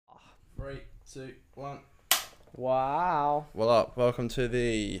3, 2, 1. Wow. Well up. Welcome to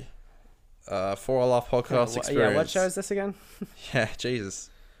the For a Laugh podcast experience. Yeah, what show is this again? Yeah,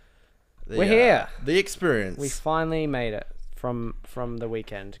 Jesus. We're here. The experience. We finally made it from the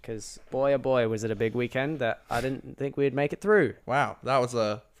weekend, because boy oh boy was it a big weekend that I didn't think we'd make it through, Wow, that was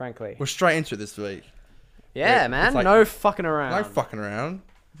frankly. we're straight into it this week. Yeah, it's man. like- No fucking around. No fucking around.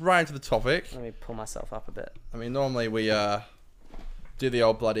 Right into the topic. Let me pull myself up a bit. I mean, normally we do the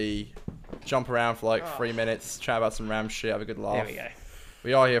old bloody jump around for like 3 minutes, chat about some ram shit, have a good laugh. There we go.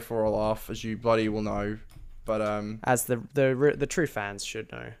 We are here for a laugh, as you bloody will know. But As the true fans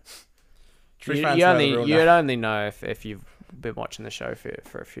should know. true You, fans you know only the real you'd now. only know if you've been watching the show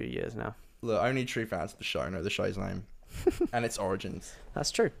for a few years now. Look, only true fans of the show know the show's name and its origins.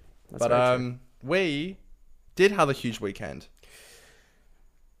 That's true. That's But very true. we did have a huge weekend.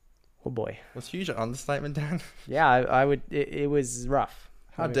 Oh boy. Was huge an understatement, Dan? Yeah, I would. It was rough.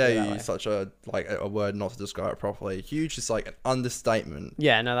 How Let me put it dare that you way. use such a word not to describe it properly? Huge is like an understatement.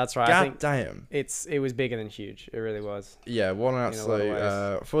 Yeah, no, that's right. I God think damn. it was bigger than huge. It really was. Yeah, what an In a lot absolute.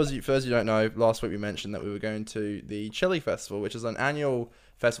 of For those you don't know, last week we mentioned that we were going to the Chili Festival, which is an annual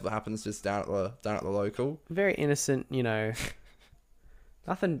festival that happens just down at the local. Very innocent,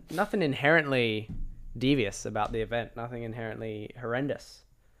 nothing inherently devious about the event. Nothing inherently horrendous.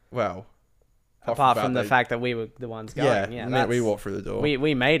 Well, Apart from the fact that we were the ones going. Yeah, we that's- walked through the door.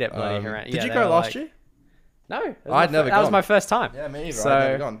 we made it bloody horrendous. Did Yeah, you they go were last like- year? No, I'd never that was gone. my first time. Yeah, me either. So- I've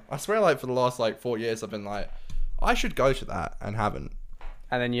never gone. I swear, like for the last 4 years, I've been like, I should go to that and haven't.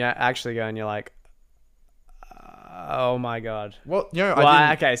 And then you actually go and you're like, oh my god. Well, Well, I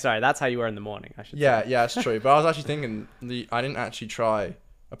didn't. okay, sorry, that's how you were in the morning. I should say. Yeah, it's true. But I was actually thinking I didn't actually try.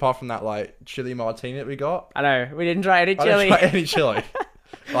 Apart from that, like chili martini that we got, I know we didn't try any I chili. didn't try any chili,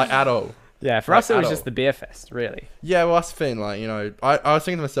 like at all. Yeah, for Like, us it was at just all. the beer fest, really. Yeah, well, that's the thing. Like, I was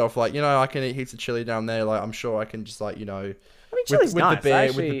thinking to myself, like, I can eat heaps of chili down there. Like, I'm sure I can just like, I mean, with chili's nice. the beer, I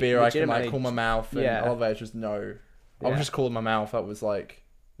with the actually beer, I can like legitimately- cool my mouth. And Yeah. otherwise, just no. I was Yeah. just cooling my mouth. That was like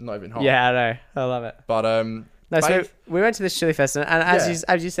not even hot. Yeah, I know. I love it. But No, so Dave- we went to this chili fest, and as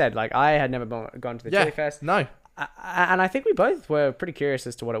Yeah. you said, like I had never gone to the yeah, chili fest, no. and I think we both were pretty curious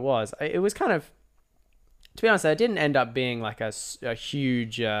as to what it was. It was kind of, to be honest, it didn't end up being like a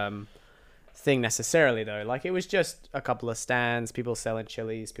huge thing necessarily, though. Like it was just a couple of stands, people selling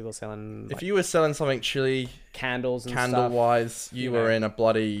chilies, people selling If like, you were selling something chili candles and candle stuff. wise, you you were know. in a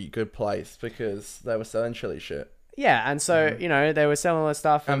bloody good place because they were selling chili shit. Yeah, and so they were selling all this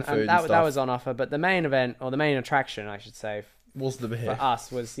stuff, And food and that stuff. was on offer. But the main event, or the main attraction, I should say, Was the beer? for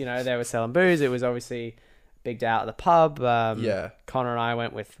us was they were selling booze. It was obviously a big day out at the pub. Yeah. Connor and I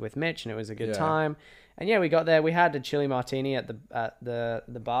went with Mitch, and it was a good Yeah. time. And yeah, we got there. We had a chili martini at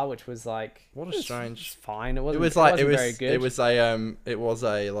the bar, which was like What a it was strange. fine. It It wasn't. was like wasn't very good. it was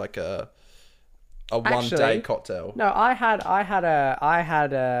a like a one day Actually, cocktail. No, I had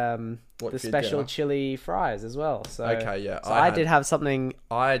What the for your special dinner? chili fries as well. So Okay, yeah. So I did have something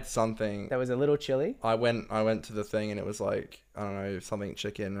I had something. that was a little chili. I went to the thing and it was like, I don't know, something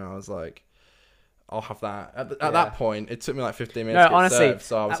chicken, and I was like, I'll have that. At Yeah. that point, it took me like 15 minutes No, to get honestly, served,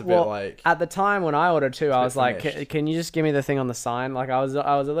 so I was a bit well, like, At the time when I ordered too, I bit was like, finished. can you just give me the thing on the sign? Like I was a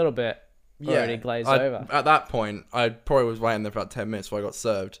little bit already glazed over. At that point, I probably was waiting there for about 10 minutes before I got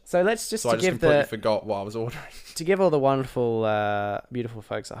served. So let's just So I to just give completely the forgot what I was ordering. to give all the wonderful, beautiful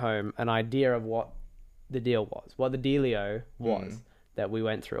folks at home an idea of what the deal was, what the dealio was that we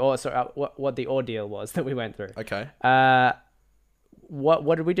went through, or sorry, what the ordeal was that we went through. Okay.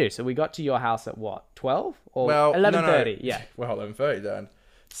 What did we do? So we got to your house at what, 12 or Well, 11:30? no. Yeah, Well, 11:30 then.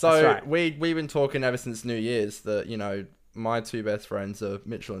 So That's right. we've been talking ever since New Year's that, my two best friends are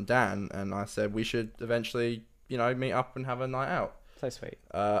Mitchell and Dan, and I said we should eventually, meet up and have a night out. so sweet.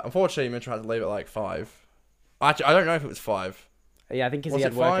 Unfortunately, Mitchell had to leave at like 5. Actually, I don't know if it was 5. Yeah, I think because Was he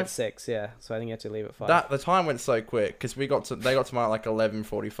had it work 5? at 6. Yeah, so I think he had to leave at 5. The time went so quick because they got to mine at like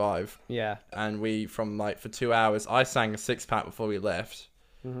 11:45, Yeah. and we for 2 hours. I sang a 6-pack before we left,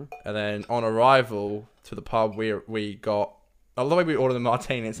 Mm-hmm. and then on arrival to the pub, we got. I love the way we ordered the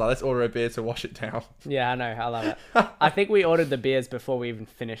martini. It's like, let's order a beer to wash it down. Yeah, I know. I love it. I think we ordered the beers before we even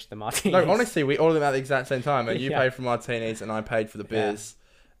finished the martinis. No, honestly, we ordered them at the exact same time. And you Yeah. paid for martinis and I paid for the beers.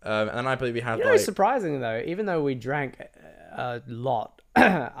 And then I believe we had You know, like... surprisingly though, even though we drank a lot,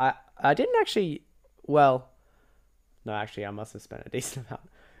 I didn't actually. Well, no, actually, I must have spent a decent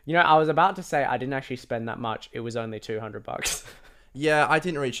amount. I was about to say I didn't actually spend that much. It was only $200. Yeah, I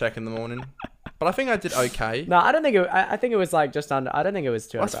didn't really check in the morning. But I think I did okay. No, I don't think it. I think it was like just under. I don't think it was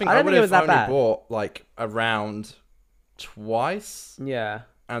 $200. I think I don't think it was that only bad. bought like around twice. Yeah.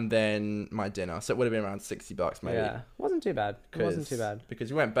 and then my dinner. So it would have been around $60 maybe. Yeah, wasn't too bad. It wasn't too bad.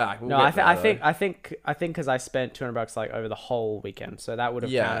 Because we went back. We'll No, get I there, think because I spent $200 like over the whole weekend, so that would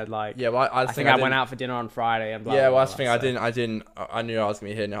have counted like. Yeah, well, I think I went out for dinner on Friday and blah. Yeah, blah, well, blah, that's the thing. I didn't. I knew I was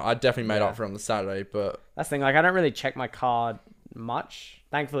gonna be here now. I definitely made up for it on the Saturday, but that's the thing. Like, I don't really check my card much,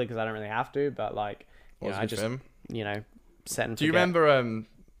 thankfully, because I don't really have to. But like, I just set and do you forget. remember?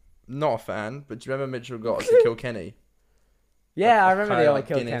 Not a fan, but do you remember Mitchell got us to Kilkenny? Yeah, I remember kinda the old like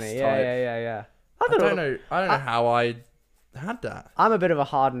Kilkenny. Guinness Yeah. I don't know. I don't know how I had that. I'm a bit of a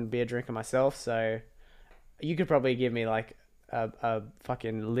hardened beer drinker myself, so you could probably give me like a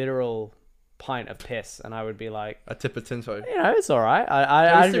fucking literal pint of piss, and I would be like, A Tipo Tinto. it's all right. Do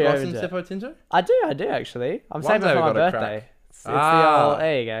I'd you be still got open some to it. Tipo Tinto? I do actually. I'm One saving day it we for my gotta birthday. crack. It's the old.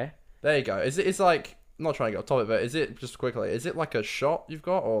 There you go. There you go. It's like, I'm not trying to get off topic, but is it, just quickly, is it like a shot you've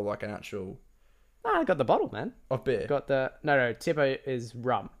got or like an actual No, I got the bottle, man. of beer? Got the no. Tipo is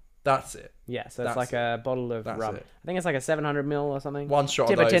rum. That's it. Yeah, so That's it's like a bottle of rum. it. I think it's like a 700 ml or something. One shot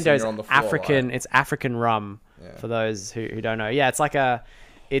of Tipo those and Tinto is you're on the floor. African. Like, It's African rum. Yeah. For those who don't know. Yeah, it's like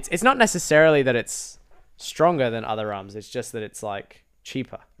it's not necessarily that it's stronger than other rums. It's just that it's like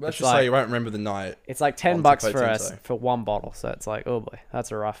cheaper. let's It's just say like, you won't remember the night. it's like $10 on for Tipo us Tinto. for one bottle. So it's like, oh boy,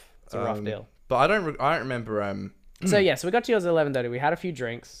 it's a rough deal. But I don't remember. So yeah, so we got to yours at 11:30. We had a few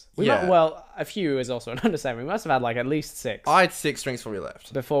drinks. A few is also an understatement. We must have had like at least 6 I had 6 drinks before we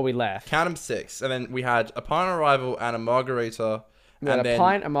left. before we left. Count them 6, and then we had a pint on arrival and a margarita. We had and a then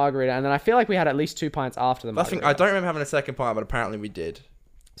pint, a margarita, and then I feel like we had at least 2 pints after the I think margarita. I don't remember having a second pint, but apparently we did.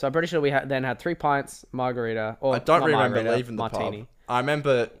 So I'm pretty sure we then had 3 pints, margarita, or I don't not really remember margarita, leaving the martini. pub. I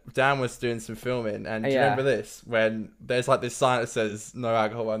remember Dan was doing some filming, and do you Yeah. remember this? When there's like this sign that says no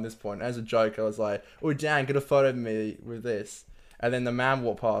alcohol on this point. As a joke, I was like, "Oh, Dan, get a photo of me with this." And then the man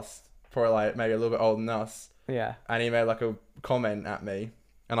walked past, probably like maybe a little bit older than us, Yeah. and he made like a comment at me,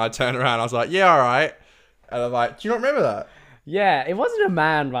 and I turned around, I was like, "Yeah, all right." And I'm like, "Do you not remember that?" Yeah, it wasn't a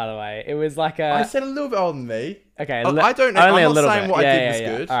man, by the way. It was like I said a little bit older than me. okay. I don't know. Only I'm a not little saying bit. what I did was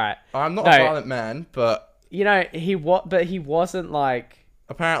yeah. good. All right. I'm not No. a violent man, but He wasn't like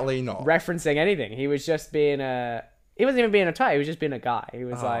apparently not. referencing anything. He was just being he wasn't even being a tie. He was just being a guy. He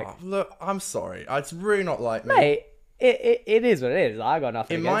was like, Oh, look, I'm sorry. It's really not like me. mate, it is what it is. I got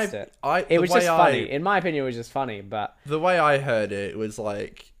nothing against it. It was just funny. In my opinion, it was just funny. But The way I heard it was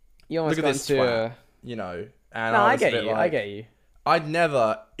like, you almost look at gone this to. twat, you know. And No, I was a get bit you. I like- get you. I'd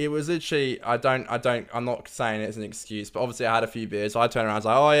never. It was literally. I'm not saying it as an excuse, but obviously I had a few beers. So I turned around, I was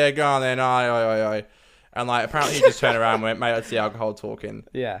like, "Oh yeah, go on then, aye." And like apparently he just turned around and went, "Mate, that's the alcohol talking."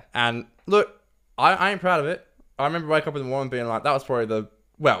 Yeah. And look, I ain't proud of it. I remember waking up in the morning being like, that was probably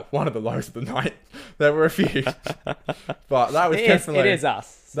one of the lows of the night. There were a few, but that was definitely It is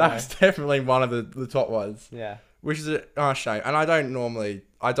us. So. that was definitely one of the top ones, Yeah. which is a shame. And I don't normally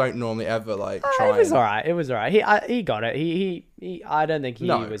ever like It try. was alright. It was alright. He got it. He I don't think he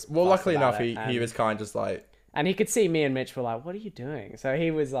No, was. well, fussed luckily about enough, it, he was kind of just like, and he could see me and Mitch were like, "What are you doing?" So he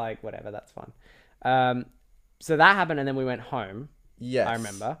was like, "Whatever, that's fun." So that happened, and then we went home. yes, I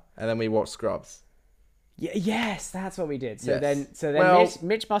remember. And then we watched Scrubs. Yes, that's what we did. So Yes. then Well-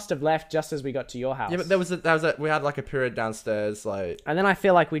 Mitch must have left just as we got to your house. Yeah, but we had like a period downstairs. Like and then I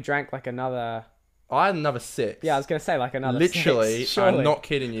feel like we drank like another. I had another 6. Yeah, I was gonna say like another. Literally, 6, surely. I'm not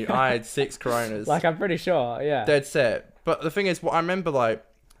kidding you. I had 6 Coronas. Like I'm pretty sure. Yeah. Dead set. But the thing is, what I remember like.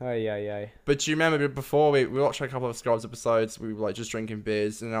 Oh yeah. But do you remember before we watched a couple of Scrubs episodes, we were like just drinking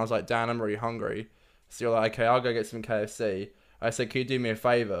beers, and I was like, Dan, I'm really hungry. So you're like, okay, I'll go get some KFC. I said, can you do me a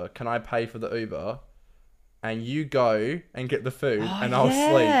favor? Can I pay for the Uber? And you go and get the food, and I'll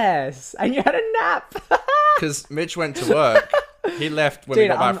sleep. Yes, and you had a nap. Because Mitch went to work. He left when we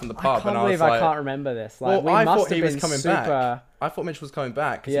got back from the pub, I can't and I was believe like, I can't remember this. Like, well, we I must thought have he was been coming super... back. I thought Mitch was coming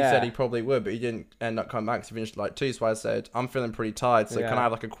back because Yeah. he said he probably would, but he didn't end up coming back because he finished like 2. So I said, I'm feeling pretty tired, so can Yeah. I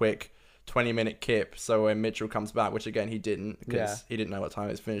have like a quick 20-minute kip? So when Mitchell comes back, which again he didn't because Yeah. he didn't know what time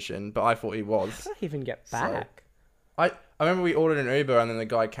it was finishing, but I thought he was. How did I even get So- back? I remember we ordered an Uber and then the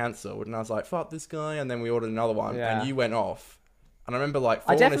guy cancelled, and I was like, fuck this guy, and then we ordered another one, Yeah. and you went off. And I remember like,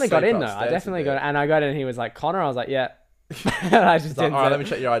 I falling definitely got asleep in though. I upstairs a definitely bit. got, and I got in. And he was like, "Connor," I was like, "Yeah." And I just He's like, didn't. all right, say- let me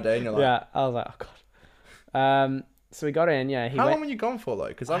check your ID, and you're like, Yeah, I was like, "Oh god." So we got in. Yeah, he how went. long were you gone for though?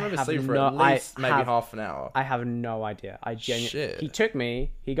 Because I I remember have sleeping for no- at least I maybe have- half an hour. I have no idea. I genuinely. Shit. He took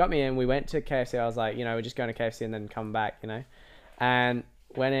me. He got me in. We went to KFC. I was like, we're just going to KFC and then come back, and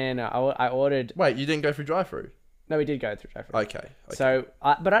went in. I ordered. Wait, you didn't go through drive-through? No, we did go through drive-thru. Okay. So,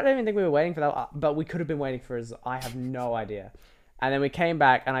 but I don't even think we were waiting for that. But we could have been waiting for us. I have no idea. And then we came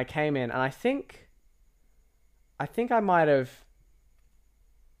back, and I came in, and I think I might have.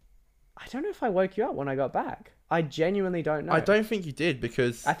 I don't know if I woke you up when I got back. I genuinely don't know. I don't think you did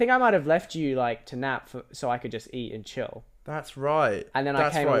because I think I might have left you like to nap so I could just eat and chill. that's right. And then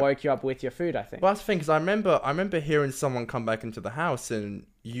That's I came right. and woke you up with your food, I think. Well, that's the thing, because I remember hearing someone come back into the house and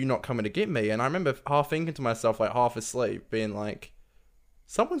you not coming to get me, and I remember half thinking to myself, like half asleep, being like,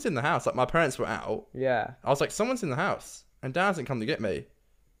 someone's in the house. Like my parents were out. Yeah. I was like, someone's in the house, and Dad hasn't come to get me.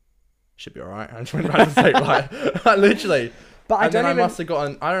 Should be alright. I just went back to sleep, like literally. But I And don't then even... I must have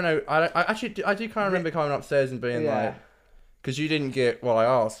gotten. I don't know. I do kind of remember coming upstairs and being Yeah. like, because you didn't get what I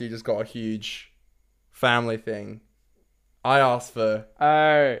asked. You just got a huge family thing. I asked for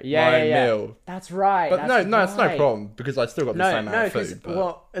Oh, yeah, my yeah. meal. That's right. But that's no, it's no right. problem because I still got the same amount of because food. But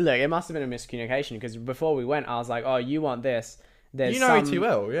well, look, it must have been a miscommunication because before we went, I was like, "Oh, you want this?" There's you know me too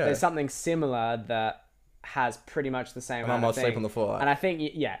well, yeah. There's something similar that has pretty much the same And I amount of must sleep thing. on the floor. And I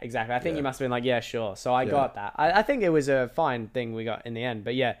think, yeah, exactly. I think Yeah. you must have been like, "Yeah, sure." So I Yeah. got that. I think it was a fine thing we got in the end.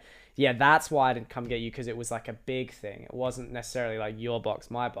 But yeah, that's why I didn't come get you because it was like a big thing. It wasn't necessarily like your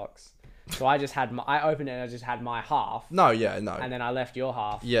box, my box. So I just had I opened it and I just had my half. No, yeah, no. And then I left your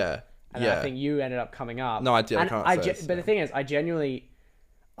half. Yeah. And then I think you ended up coming up. No, I did. I And can't say this, but the thing is,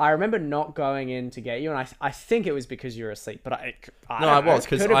 I remember not going in to get you, and I think it was because you were asleep. But I No, don't I know. was,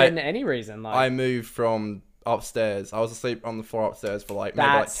 'cause could have I- been any reason. Like I moved from upstairs. I was asleep on the floor upstairs for like maybe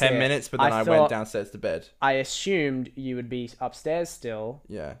like That's 10 it. minutes, but then I I thought- went downstairs to bed. I assumed you would be upstairs still,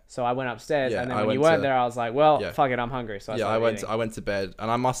 Yeah. so I went upstairs, Yeah, and then I when you went weren't to- there, I was like, well, Yeah. fuck it, I'm hungry. So Yeah, started eating. I went to bed and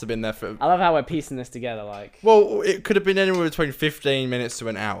I must have been there for I love how we're piecing this together. Like well, it could have been anywhere between 15 minutes to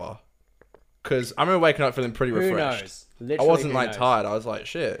an hour. Cuz I remember waking up feeling pretty who refreshed. knows? I Literally, wasn't who like knows? tired. I was like,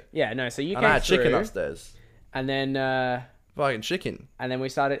 shit. Yeah, no. So you And came I had chicken through, upstairs. and then Fucking chicken. we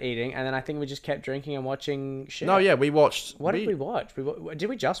started eating, and then I think we just kept drinking and watching shit. No, yeah, we watched. What did we watch? Did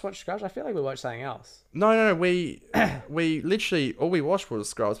we just watch Scrubs? I feel like we watched something else. No. We literally all we watched was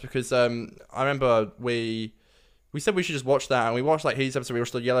Scrubs because I remember we said we should just watch that and we watched like his episode. We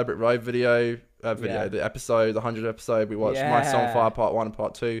watched the Yellow Brick Road video, Yeah. the episode, the 100th episode. We watched My Song Yeah. Fire Part 1 and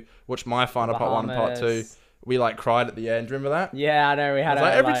Part 2. Watched My Final Part 1 and Part 2. Bahamas. We like cried at the end. Remember that? Yeah, I know. We I had was a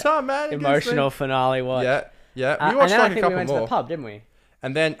like, every time, man. it gets me. emotional finale watch. Yeah. We and watched then I like a think we couple went to more. the pub, didn't we?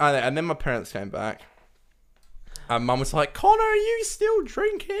 And then my parents came back. And Mum was like, Connor, are you still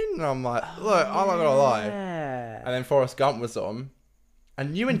drinking? And I'm like, look, I'm not gonna lie. Yeah. And then Forrest Gump was on.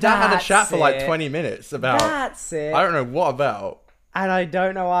 And you and Dad had a That's chat for like it. 20 minutes about That's it. I don't know what about. And I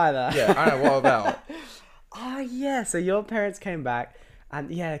don't know either. Yeah, I don't know what about. Oh yeah. So your parents came back, and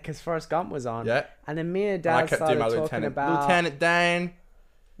yeah, because Forrest Gump was on. Yeah. And then me and And Dad I kept started doing my talking Lieutenant. about Lieutenant Dan.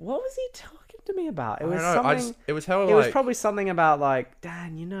 what was he talking to me about? It I was don't know. something. It was hell It like. was probably something about like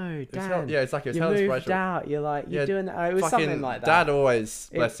Dan. You know, it was Dan. hell, yeah, it's like it was you hell moved inspirational. out. You're like you're Yeah, doing that. It was Fucking something like that. Dad always,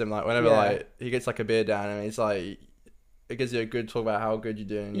 bless him, like whenever Yeah. like he gets like a beer down and he's like, it gives you a good talk about how good you're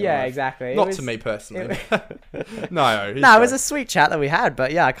doing. in your Yeah, life. exactly. It Not was- to me personally. it- no, he's No, it was great. a sweet chat that we had,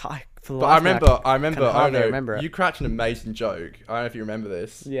 but yeah, for the But life of me, I remember, I hardly don't know, remember it. you cracked an amazing joke. I don't know if you remember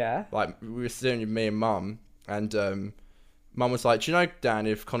this. yeah. Like we were sitting with me and Mum, and Mum was like, "Do you know, Dan,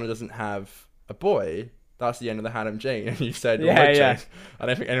 if Connor doesn't have a boy, that's the end of the Hannah gene." And you said, Yeah, "Well, yeah. Jane, I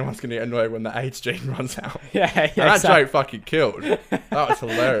don't think anyone's gonna get annoyed when the AIDS gene runs out." Yeah, yeah. And that exactly. joke fucking killed. That was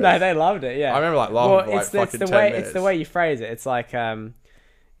hilarious. No, they loved it. Yeah. I remember like laughing Well, for like it's fucking the 10 way minutes. it's the way you phrase it. It's like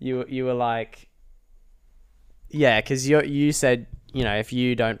you were like, yeah, because you said, you know, if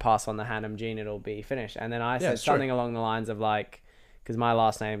you don't pass on the Hannum gene, it'll be finished. And then I said it's true. something along the lines of like, because my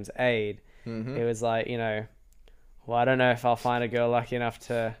last name's Aid. Mhm. It was like, you know, well, I don't know if I'll find a girl lucky enough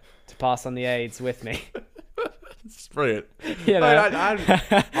to pass on the AIDS with me. It's brilliant. You know?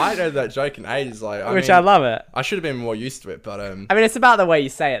 I know that joke in ages. Like, Which I mean, love it. I should have been more used to it, but I mean, it's about the way you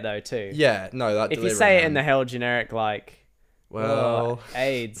say it though too. yeah, no, that. If you delivery, say it in the man. hell generic like, well,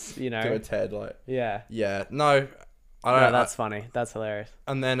 AIDS, you know, to a Ted, like, yeah. yeah, no, I don't. No, that's funny. That's hilarious.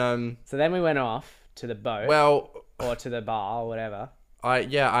 and then So then we went off to the boat well, or to the bar or whatever. I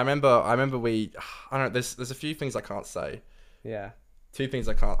remember we. I don't. There's a few things I can't say. Yeah. Two things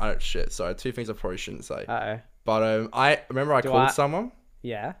I can't. I don't shit. Sorry, two things I probably shouldn't say. Uh oh. But I remember I called someone.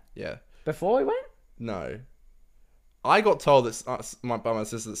 Yeah. Yeah. Before we went? No. I got told that by my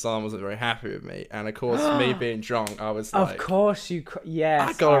sister that someone wasn't very happy with me, and of course, me being drunk, I was like, Of course you. Yes.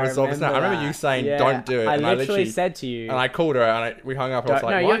 I gotta resolve this now. I remember that. you saying, Yeah. "Don't do it," I and I literally literally said to you. and I called her, and we hung up. I was don't,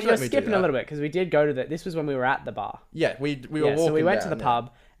 like, no, "Why you're did you let me do skipping a that?" little bit because we did go to the. This was when we were at the bar. Yeah, we were Yeah. walking. So we went to down, the yeah.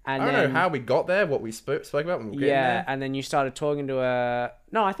 pub, and I don't then know how we got there, what we spoke about when we were getting yeah, there. and then you started talking to a.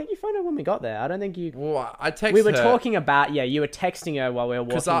 No, I think you phoned her when we got there. I don't think you. Well, I texted We were her talking about you were texting her while we were walking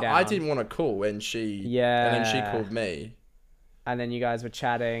because down. I didn't want to call when she and then she Yeah. called me, And then you guys were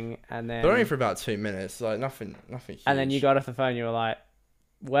chatting, and then but only for about 2 minutes, like nothing huge. and then you got off the phone. You were like,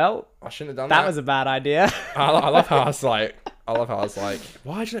 well, I shouldn't have done that that. was a bad idea. I love how I was like,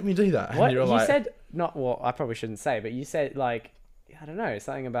 why'd you let me do that? What And you were like, said? Not well. I probably shouldn't say, but you said like, I don't know,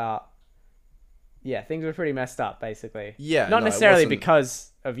 something about. Yeah, things were pretty messed up, basically. Yeah, Not no, it necessarily wasn't-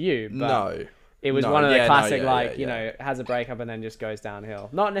 because of you, but no. it was No, one of the yeah, no, classic, yeah, like, yeah, you yeah. know, has a breakup and then just goes downhill.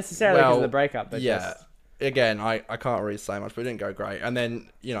 Not necessarily because of the breakup, but yeah. just... Again, I can't really say much, but it didn't go great. And then,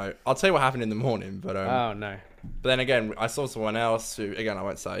 you know, I'll tell you what happened in the morning, but Oh, no. but then again, I saw someone else who, again, I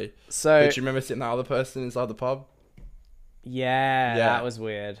won't say. So, But do you remember seeing that other person inside the pub? yeah, Yeah. that was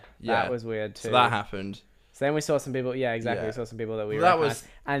weird. Yeah. That was weird, too. So that happened. So then we saw some people... Yeah, exactly. Yeah. We saw some people that we Well, that recognized. was-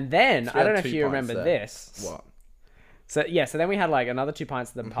 And then, So we I don't had know if 2 you pints remember there. this. What? So, yeah, so then we had, like, another 2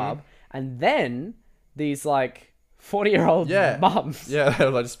 pints at the Mm-hmm. pub. And then these, like, 40-year-old Yeah. mums Yeah,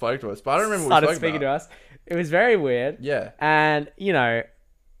 they just spoke to us. But I don't remember what started we spoke speaking about. to us. It was very weird. Yeah. And, you know,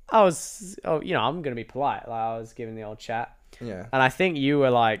 I'm going to be polite. Like, I was giving the old chat. Yeah. And I think you were,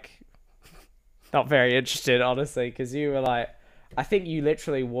 like, not very interested, honestly, because you were, like, I think you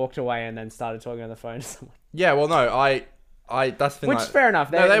literally walked away and then started talking on the phone to someone. Yeah, well, no, that's the thing. Which like, is fair enough.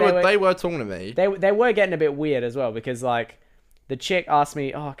 No, they were talking to me. They were getting a bit weird as well, because, like, the chick asked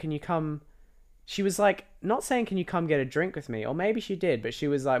me, oh, can you come... She was, like, not saying, can you come get a drink with me? Or maybe she did, but she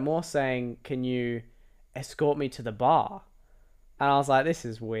was, like, more saying, can you escort me to the bar? And I was like, this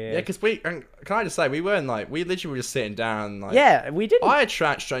is weird. Yeah, because can I just say, we weren't like, we literally were just sitting down. Like, Yeah, we didn't. I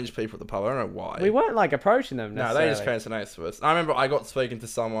attract strange people at the pub. I don't know why. We weren't, like, approaching them No, necessarily. they just came to next to us. I remember I got speaking to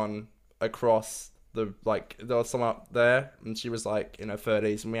someone across the, like, there was someone up there, and she was, like, in her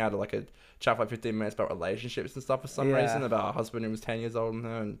 30s, and we had, like, a chat for, like, 15 minutes about relationships and stuff for some Yeah. reason, about her husband who was 10 years older than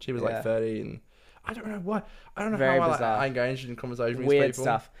her, and she was, like, Yeah. 30, and I don't know what. I don't know Very how bizarre. I engaged in conversation with Weird these people.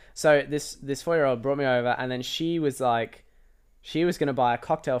 stuff. So this 4-year-old brought me over, and then she was like, she was gonna buy a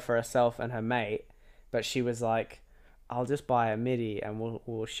cocktail for herself and her mate, but she was like, I'll just buy a midi and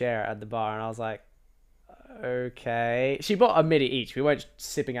we'll share it at the bar. And I was like, okay. She bought a midi each. We weren't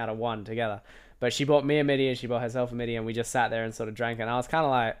sipping out of one together, but she bought me a midi and she bought herself a midi, and we just sat there and sort of drank it. And I was kind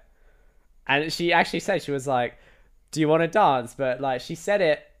of like, and she actually said, she was like, do you want to dance? But like, she said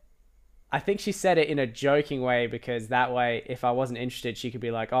it, I think she said it in a joking way, because that way, if I wasn't interested, she could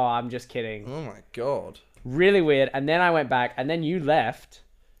be like, oh, I'm just kidding. Oh my god. Really weird. And then I went back, and then you left,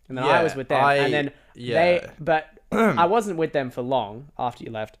 and then I Yeah, was with them, and then but I wasn't with them for long after you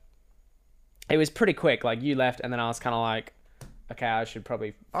left. It was pretty quick. Like, you left, and then I was kind of like, okay, I should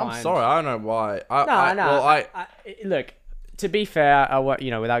probably find... I'm sorry, I don't know why. No. Look, to be fair,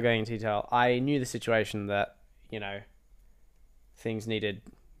 without going into detail, I knew the situation that, things needed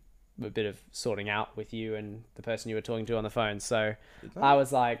a bit of sorting out with you and the person you were talking to on the phone. So I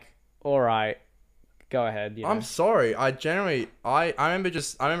was like, all right, go ahead. I'm sorry. I remember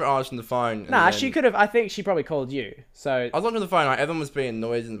answering the phone. Nah, she could have. I think she probably called you. So I was answering the phone. Like, everyone was being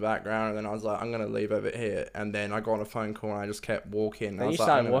noisy in the background, and then I was like, I'm gonna leave over here. And then I got on a phone call, and I just kept walking. then you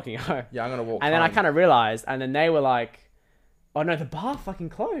started walking home. Yeah, I'm gonna walk. And then I kind of realized, and then they were like, "Oh no, the bar fucking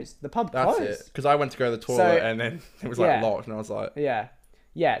closed. The pub That's closed." it. Because I went to go to the toilet, So- and then it was like yeah. locked, and I was like, Yeah.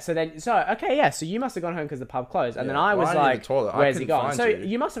 So you must have gone home because the pub closed, and then Yeah. I Well, was I needed like, the toilet. I "Where's he couldn't gone?" find So you.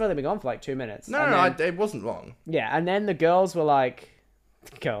 you must have only been gone for like 2 minutes. no, And then- it wasn't long. Yeah, and then the girls were like,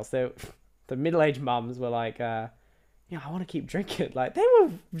 the middle-aged mums were like, I want to keep drinking. Like, they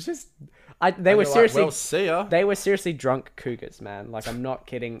were just, they were You're like, seriously, well, see ya. they were seriously drunk cougars, man. Like, I'm not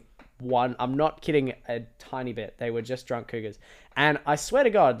kidding. I'm not kidding a tiny bit. They were just drunk cougars, and I swear to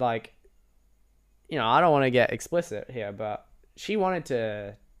God, like, I don't want to get explicit here, but she wanted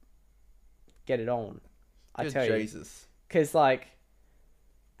to get it on. I Good tell you. Jesus. Because, like,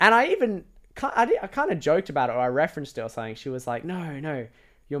 and I kind of joked about it, or I referenced it or something. She was like, no,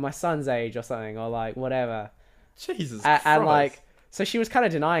 you're my son's age or something, or like, whatever. Jesus And Christ. like, so she was kind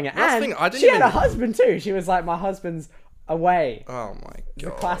of denying it. That's the And thing, I didn't she had a even- husband too. She was like, my husband's away. Oh my It's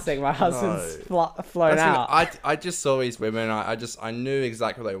god. a classic. My husband's No. flown That's the out. thing, I just saw these women. I knew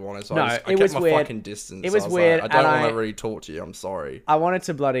exactly what they wanted. So No, I it kept was my weird. fucking distance. It was I weird, Like, I don't and want I- to really talk to you. I'm sorry. I wanted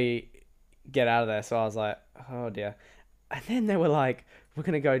to bloody get out of there, so I was like, oh dear. And then they were like, we're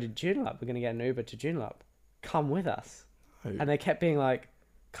going to go to Joondalup. We're going to get an Uber to Joondalup. Come with us. Who? And they kept being like,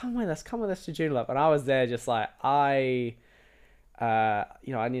 come with us to Joondalup. And I was there just like, I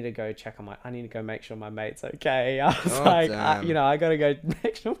need to go I need to go make sure my mate's okay. I was Oh, like, damn. I got to go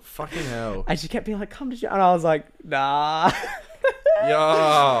make sure. Fucking hell. And she kept being like, come to Joondalup. And I was like, nah.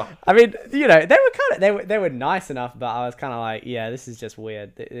 Yeah. I mean, they were nice enough, but I was kind of like, yeah, this is just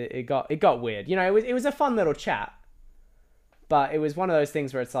weird. It got weird. It was a fun little chat, but it was one of those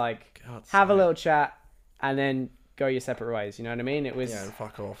things where it's like, God's have a sake. little chat and then go your separate ways. You know what I mean? It was Yeah,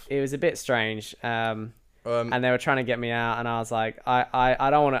 fuck off. it was a bit strange. and they were trying to get me out, and I was like, I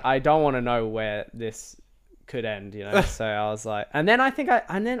don't want to know where this could end, you know. So I was like, and then I think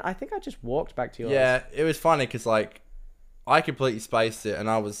I just walked back to yours. Yeah, it was funny because like I completely spaced it, and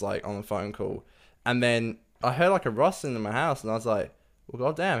I was like on the phone call, and then I heard like a rustling in my house, and I was like, well,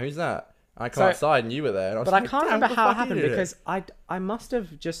 goddamn, who's that? And I come outside, and you were there, and I was but like, I can't damn, remember what the how it fuck happened you did? because I must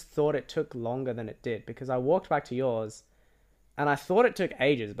have just thought it took longer than it did because I walked back to yours, and I thought it took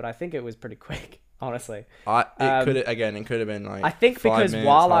ages, but I think it was pretty quick, honestly. It could have been like I think 5 because minutes,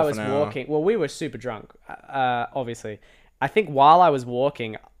 while I half was an hour. walking, well, we were super drunk, obviously. I think while I was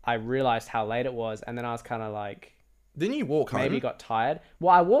walking, I realized how late it was, and then I was kind of like, Didn't you walk home? maybe got tired.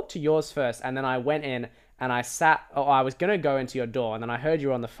 Well, I walked to yours first, and then I went in and I sat. Oh, I was gonna go into your door, and then I heard you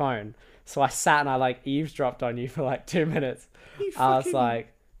were on the phone, so I sat and I like eavesdropped on you for like 2 minutes. I was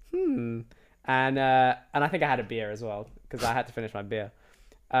like, and I think I had a beer as well because I had to finish my beer.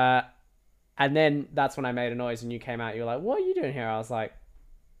 And then that's when I made a noise, and you came out. You were like, "What are you doing here?" I was like,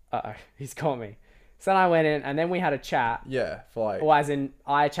 "Uh-oh, he's caught me." So then I went in, and then we had a chat. Yeah, for like. Well, as in,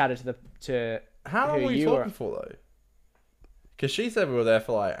 I chatted to How long who were you you talking were- for though? Because she said we were there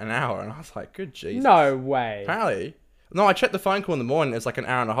for like an hour, and I was like, good Jesus. No way. Apparently. No, I checked the phone call in the morning. It was like an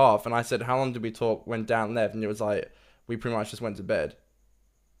hour and a half, and I said, how long did we talk when Dan left? And it was like, we pretty much just went to bed.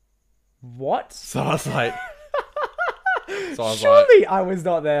 What? So I was like, Surely I was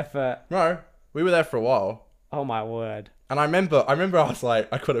not there for. no, we were there for a while. Oh my word. And I remember I was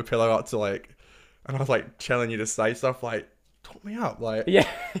like, I put a pillow up to like, and I was like telling you to say stuff like, talk me up. Like, Yeah.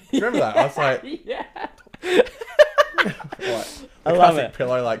 remember that? I was like, yeah. like I the love classic it.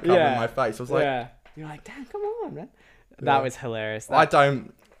 pillow like covering Yeah. my face. I was like, Yeah. You're like, damn, come on, man. That was hilarious. I That,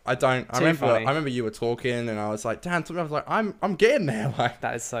 don't. I Too funny. remember you were talking, and I was like, "Damn!" I was like, "I'm getting there." Like,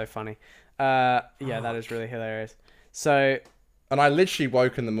 that is so funny. Yeah, that is really hilarious. So, and I literally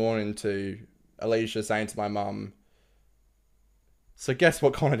woke in the morning to Alicia saying to my mum, "So guess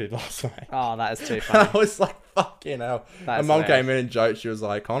what Connor did last night?" oh, that is too And funny. I was like, "Fucking hell!" That My is mum hilarious. came in and joked. She was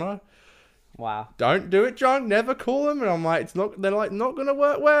like, "Connor, Wow. don't do it drunk. Never call them." And I'm like, "It's not. They're like not gonna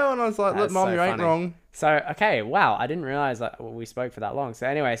work well." And I was like, That "Look, is mum, so you ain't funny. wrong." So, okay, wow. I didn't realize that we spoke for that long. So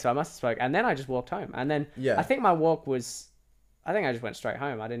anyway, so I must have spoke. And then I just walked home. And then Yeah. I think my walk was, I think I just went straight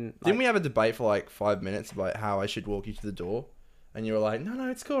home. I didn't. Didn't we have a debate for like 5 minutes about how I should walk you to the door? And you were like, "No,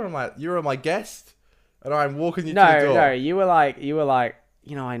 it's cool." I'm like, "You're my guest, and I'm walking you to the door." No, you were like,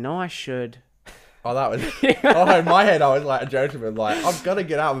 I know I should. Oh, that was. Oh, in my head, I was like a gentleman, like I'm gonna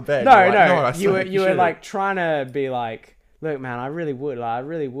get out of bed. No, You're like, no, I you were shouldn't." like trying to be like, look, man, I really would,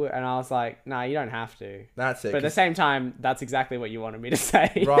 and I was like, nah, you don't have to. That's it. But at the 'cause- same time, that's exactly what you wanted me to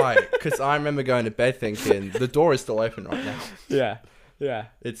say. right, because I remember going to bed thinking the door is still open right now. Yeah, yeah.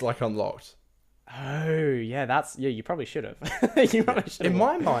 It's like unlocked. Oh, yeah, you probably should have. You probably should have. In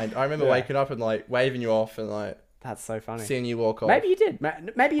my mind, I remember Yeah. waking up and like waving you off and like That's so funny. seeing you walk off. Maybe you did.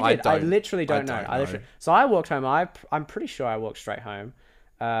 Maybe you I did. I don't- literally don't know. don't I know. literally. So I walked home. I'm pretty sure I walked straight home.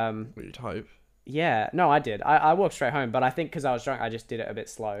 We'd hope. Yeah, no, I did. I walked straight home, but I think because I was drunk, I just did it a bit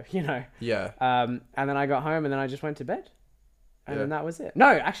slow, you know. Yeah. And then I got home, and then I just went to bed, and then Yeah. that was it. No,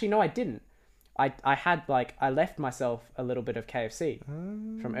 actually, no, I didn't. I had like I left myself a little bit of KFC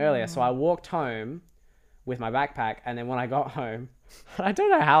from earlier, so I walked home with my backpack, and then when I got home, I don't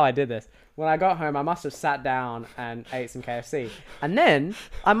know how I did this. When I got home, I must have sat down and ate some KFC, and then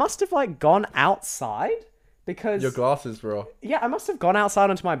I must have like gone outside because Your glasses were off. yeah, I must have gone outside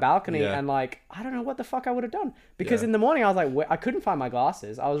onto my balcony Yeah. and like I don't know what the fuck I would have done because Yeah. in the morning I was like I couldn't find my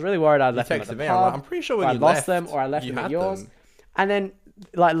glasses. I was really worried I'd You left them at the texted me. pub. I'm like, I'm pretty sure or when I you lost left, them or I left you them at had yours. them. And then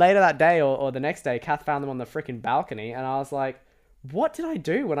like later that day or the next day, Kath found them on the freaking balcony, and I was like, what did I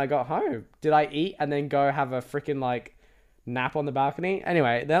do when I got home? Did I eat and then go have a freaking like nap on the balcony?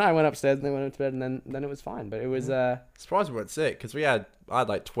 Anyway, then I went upstairs and then went up to bed, and then it was fine. But it was Surprised we weren't sick because I had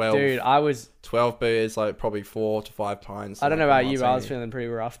like 12. dude, I was 12 beers, like probably 4 to 5 pints. I don't know like, a about you, but I was martini. feeling pretty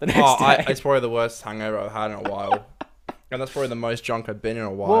rough the next Oh, day. it's probably the worst hangover I've had in a while. And that's probably the most drunk I've been in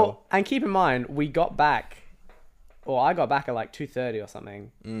a while. Well, and keep in mind, we got back, or I got back at like 2:30 or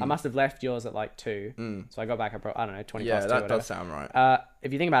something. I must have left yours at like 2. So I got back at, I don't know, 20 yeah, past 2 that or whatever. does sound right.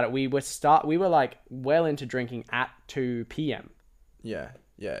 If you think about it, we were like well into drinking at 2 p.m. Yeah.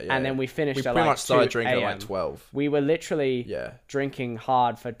 And then we finished we at pretty like much started 2 drinking at a.m.. like 12. We were literally Yeah. drinking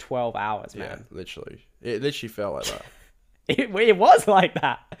hard for 12 hours, Yeah, man. literally. It literally felt like that. It was like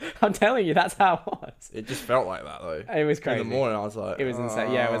that. I'm telling you, that's how it was. It just felt like that though. It was crazy. In the morning, I was like, It was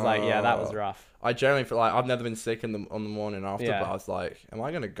insane. Yeah, it was like, yeah, that was rough. I generally feel like I've never been sick on the morning after, Yeah. but I was like, am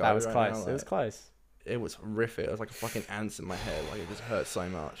I gonna go? That was right close. now? It was Like, close. It was horrific. It was like a fucking ants in my head. Like it just hurt so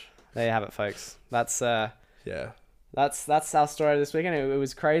much. There you have it, folks. That's Yeah. That's our story this weekend. It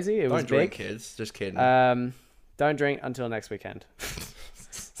was crazy. It was Don't drink, big. kids. Just kidding. Don't drink until next weekend.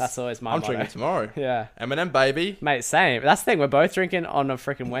 That's always my I'm motto. drinking tomorrow. Yeah. Eminem, baby. Mate, same. That's the thing. We're both drinking on a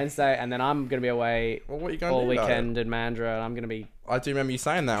freaking Wednesday, and then I'm gonna be away Well, what are you going all to do about it? weekend in Mandurah, and I'm gonna be I do remember you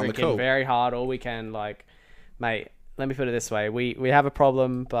saying that on the drinking call. very hard all weekend. Like, mate, let me put it this way: we have a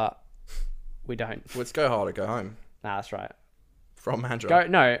problem, but we don't. Well, it's go hard or go home. Nah, that's right. From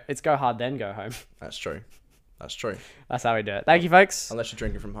Mandra. It's go hard then go home. That's true. That's true. That's how we do it. Thank you, folks, Unless you're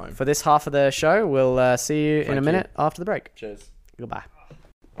drinking from home. for this half of the show. We'll see you in Thank a minute after the break. Cheers. Goodbye.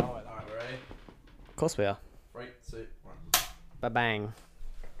 Alright, we're ready. Of course we are. 3, 2, 1. Ba bang.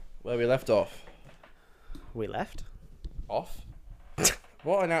 Where we left off. We left. Off?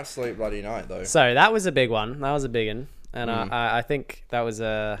 What an absolute bloody night, though. So that was a big one. That was a big one, and Mm. I think that was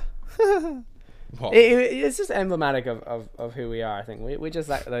a. What? It's just emblematic of who we are. I think we're just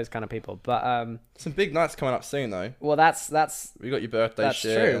those kind of people. But Some big nights coming up soon, though. well, that's We got your birthday that's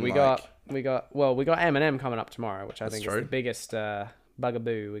shit. true. and, We like, got Eminem coming up tomorrow, which I That's think true. is the biggest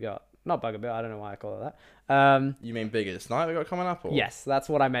bugaboo we got. Not bugaboo. I don't know why I call it that. You mean biggest night we got coming up? Or? Yes, that's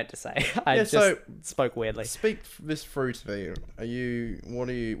what I meant to say. I Yeah, just so- spoke weirdly. Speak this through to me. What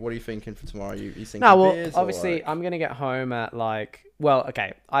are you thinking for tomorrow? You thinking No, well, beers or, obviously, like- I'm gonna get home at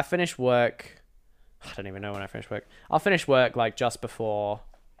okay. I finish work. I don't even know when I finish work. I'll finish work like just before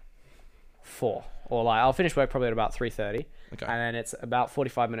 4, or like I'll finish work probably at about 3:30, Okay. and then it's about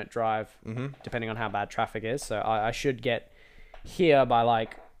 45-minute drive, depending on how bad traffic is. So I should get here by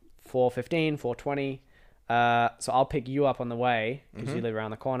like 4:15, 4:20. So I'll pick you up on the way because you live around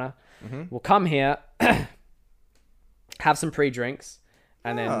the corner. We'll come here, have some pre-drinks,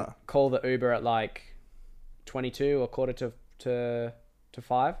 and then call the Uber at like 22 or quarter to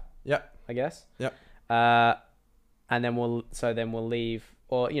 5, Yep. I guess. Yep. And then we'll leave,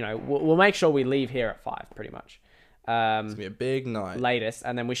 or we'll make sure we leave here at 5 pretty much. It's gonna be a big night. Latest,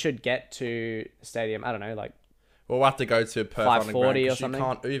 and then we should get to the stadium. I don't know, like Well, we'll have to go to Perth 5:40 Underground or 'cause something. You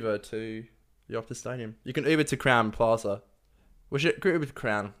can't Uber to the Optus Stadium. You can Uber to Crown Plaza. We should Uber to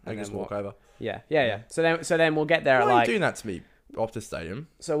Crown and then just walk over. yeah. So then we'll get there Why at are like. you doing that to me, Optus Stadium?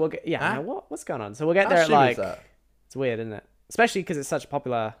 So we'll get Huh? no, what's going on? So we'll get How there at stupid like. is that? It's weird, isn't it? Especially because it's such a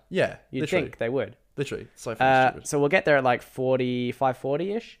popular. Yeah, You'd literally. think they would. Literally, it's so fucking stupid. So we'll get there at like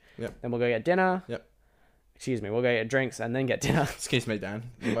 5:40-ish. Yep. Then we'll go get dinner. Yep. Excuse me. We'll go get drinks and then get dinner. Excuse me, Dan.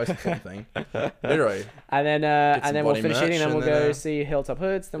 The most important thing. Literally. And then some we'll body finish merch eating. Then and we'll then, go see Hilltop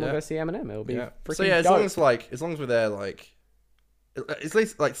Hoods. Then we'll yeah. go see Eminem. It'll be Yeah. freaking So yeah, as dope. long as we're there, like, it's at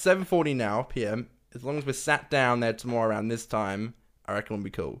least like 7:40 now p.m. As long as we're sat down there tomorrow around this time, I reckon we'll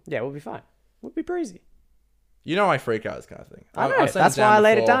be cool. Yeah, we'll be fine. We'll be breezy. You know I freak out this kind of thing. I know. was saying That's it why down I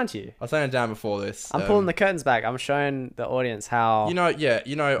laid it before- down to you. I was saying it down before this. I'm pulling the curtains back. I'm showing the audience how I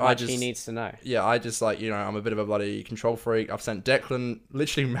much just he needs to know. Yeah, I just like I'm a bit of a bloody control freak. I've sent Declan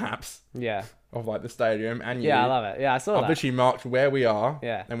literally maps Yeah. of like the stadium and Yeah, I love it. Yeah, I saw I've that. literally marked where we are.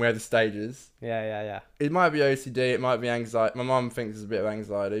 Yeah. And where the stage is. Yeah. It might be OCD. It might be anxiety. My mum thinks it's a bit of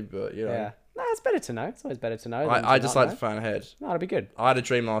anxiety, but Yeah. No, it's better to know. It's always better to know. than I to just not like know. to plan ahead. No, it'll be good. I had a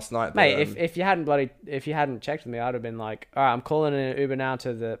dream last night. Mate, that, if you hadn't checked with me, I'd have been like, all right, I'm calling an Uber now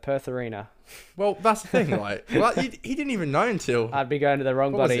to the Perth Arena. well, that's the thing. Like, he didn't even know until. I'd be going to the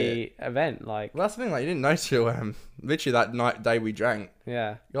wrong What was bloody event. Like, Well, that's the thing. Like, you didn't know till literally that day we drank.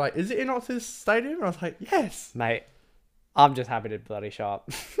 yeah, You're like, is it in Optus Stadium? And I was like, yes. mate, I'm just happy to bloody show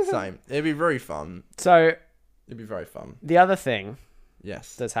up. Same. It'd be very fun. So It'd be very fun. the other thing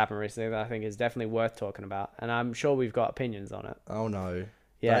Yes. that's happened recently that I think is definitely worth talking about, and I'm sure we've got opinions on it. Oh no.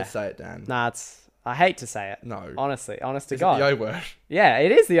 Yeah. Don't say it, Dan. Nah, I hate to say it. No. Honestly, honest to Is God. it the O word? Yeah,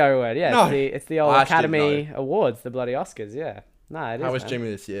 it is the O word. Yeah, No. it's the old I actually Academy Awards, the bloody Oscars. Yeah, no, it is. How was man. Jimmy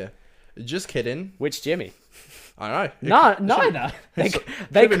this year? Just kidding. Which Jimmy? I know. No, neither. They should've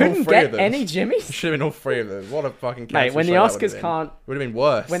they been all couldn't three of get them. any Jimmys. Should have been all three of them. What a fucking Mate, when the Oscars can't, would have been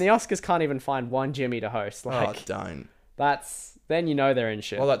worse. when the Oscars can't even find one Jimmy to host, like oh, don't. then you know they're in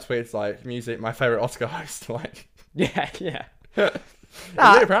shit. Well, that tweet's like music. My favorite Oscar host. Like, yeah. is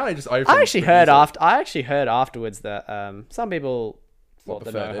Nah, it apparently just open. I actually heard afterwards that some people thought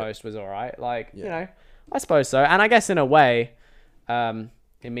the preferred no it. host was all right. Like Yeah. I suppose so. And I guess in a way,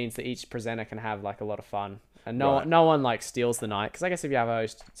 it means that each presenter can have like a lot of fun, and Right. no one like steals the night. Because I guess if you have a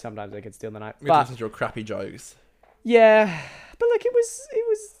host, sometimes they could steal the night. We But listen to your crappy jokes. yeah, but look, it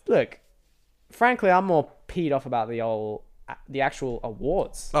was look. Frankly, I'm more peed off about the actual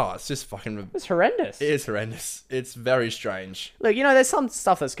awards. Oh, it's just fucking. It was horrendous. It is horrendous. It's very strange. Look, there's some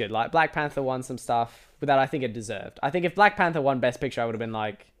stuff that's good. Like Black Panther won some stuff that I think it deserved. I think if Black Panther won Best Picture, I would have been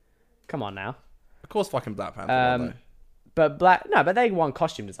like, come on now. Of course, fucking Black Panther. won, though. but they won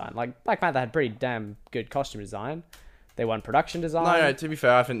costume design. Like Black Panther had pretty damn good costume design. They won production design. No, to be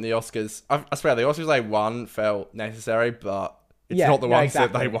fair, I think the Oscars. I swear the Oscars they won felt necessary, but it's not the ones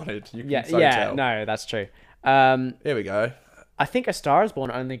that they wanted. You can tell. No, that's true. Here we go. I think A Star Is Born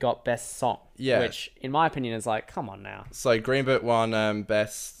only got best song. Yeah. Which, in my opinion, is like, come on now. So Green Book won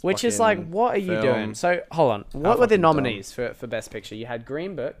best. Which is like, what are you doing? So hold on. What were the nominees for best picture? You had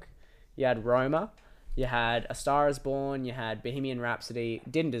Green Book, you had Roma, you had A Star Is Born, you had Bohemian Rhapsody,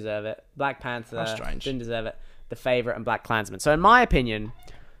 didn't deserve it. Black Panther, That's strange. didn't deserve it. The Favourite and Black Klansman. So in my opinion,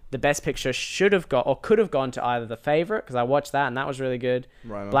 the best picture should have got or could have gone to either The Favourite, because I watched that and that was really good.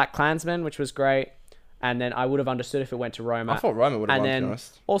 Roma. Black Klansman, which was great. And then I would have understood if it went to Roma. I thought Roma would have won, to be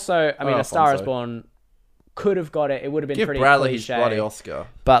honest. Also, I mean, A Star Is Born could have got it. It would have been Give pretty Bradley his cliche. bloody Oscar.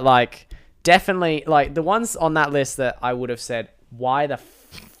 But, like, definitely, like, the ones on that list that I would have said, why the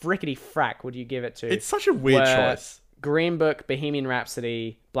frickety frack would you give it to? It's such a weird choice. Green Book, Bohemian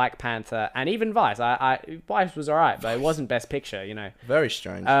Rhapsody, Black Panther, and even Vice. Vice was alright, but it wasn't Best Picture, you know. Very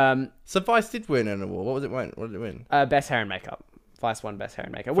strange. So Vice did win an award. What did it win? Best Hair and Makeup. Vice won Best Hair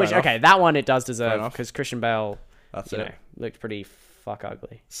and Makeup. Which, okay, that one it does deserve, because Christian Bale, looked pretty fuck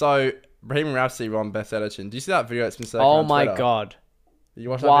ugly. So, Bohemian Rhapsody won Best Editing. Do you see that video that's been circulating Oh on my Twitter? god. You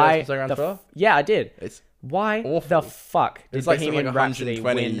watched that video that's been circulating on Twitter? Yeah, I did. It's Why awful. the fuck did It's like Bohemian something like Rhapsody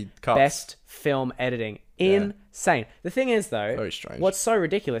 120 win cuts. Best Film Editing? Insane. The thing is, though, Very strange. what's so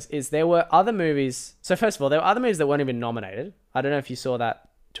ridiculous is there were other movies. So first of all, there were other movies that weren't even nominated. I don't know if you saw that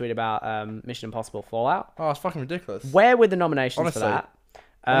tweet about Mission Impossible Fallout. Oh, it's fucking ridiculous. Where were the nominations Honestly. for that?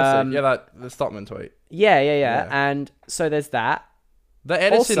 Honestly, the Stockman tweet. Yeah. And so there's that. The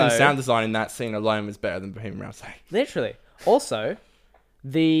editing and Also- sound design in that scene alone was better than Bohemian Rhapsody. Literally. Also,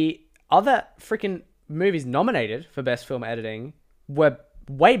 the other freaking movies nominated for Best Film Editing were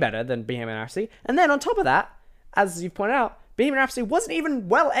way better than Bohemian Rhapsody. And then on top of that, as you've pointed out, Bohemian Rhapsody wasn't even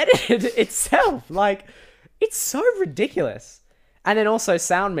well edited itself. Like, it's so ridiculous. And then also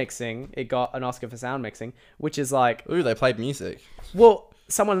sound mixing. It got an Oscar for sound mixing, which is like, Ooh, they played music. well,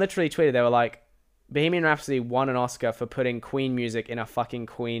 someone literally tweeted, they were like, Bohemian Rhapsody won an Oscar for putting Queen music in a fucking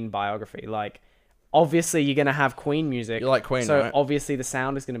Queen biography. Like, obviously you're going to have Queen music. You like Queen, so right? obviously the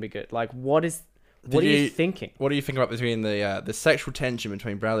sound is going to be good. Like, what are you thinking? What do you think about between the sexual tension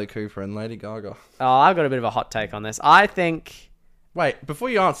between Bradley Cooper and Lady Gaga? Oh, I've got a bit of a hot take on this. I think... Wait, before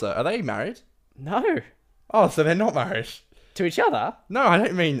you answer, are they married? No. Oh, so they're not married. To each other? No, I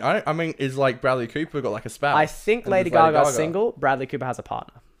don't mean. I mean, is like Bradley Cooper got like a spouse? I think and Lady is Lady Gaga's single. Bradley Cooper has a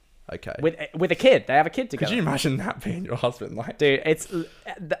partner. Okay. With a kid. They have a kid together. Could you imagine that being your husband? Like, Dude,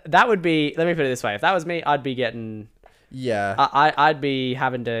 that would be... Let me put it this way. If that was me, I'd be getting... yeah. I'd be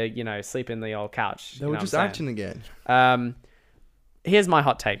having to, sleep in the old couch. They were just acting again. Here's my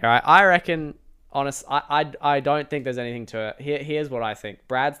hot take. All right, I reckon. I don't think there's anything to it. Here's what I think.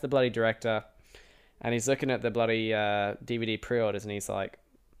 Brad's the bloody director, and he's looking at the bloody DVD pre-orders, and he's like,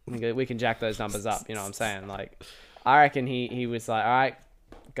 "We can jack those numbers up." You know what I'm saying? Like, I reckon he was like, "All right,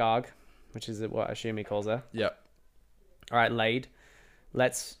 Gog, which is what I assume he calls her. Yep. All right, Lade,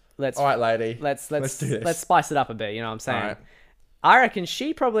 let's All right, lady. let's do this. let's spice it up a bit." You know what I'm saying? All right. I reckon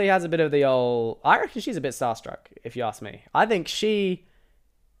she probably has a bit of the old... I reckon she's a bit starstruck, if you ask me. I think she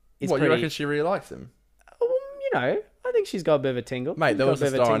is What, pretty... you reckon she really likes him? I think she's got a bit of a tingle. Mate, She's there got was a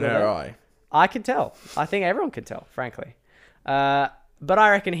bit of star in tingle her there. eye. I can tell. I think everyone can tell, frankly. But I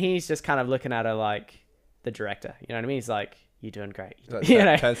reckon he's just kind of looking at her like the director. You know what I mean? He's like, "You're doing great." You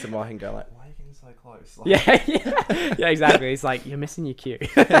know? Turns to Mike and go like, why are you getting so close? Like, Yeah, exactly. He's like, "You're missing your cue."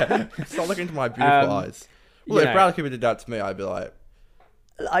 stop looking into my beautiful eyes. Well, you if know. Bradley Cooper did that to me, I'd be like,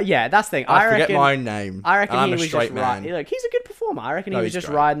 Yeah, that's the thing. I forget reckon, my name. I reckon and I'm he a was straight just man. Look, he's a good performer. I reckon No, he was he's just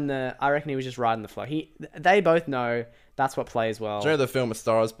great. riding the. I reckon he was just riding the flow. They both know that's what plays well. Do you know the film A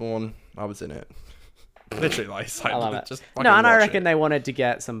Star Is Born? I was in it. Literally, like, it's like I love it. just No, fucking and I watch reckon it. they wanted to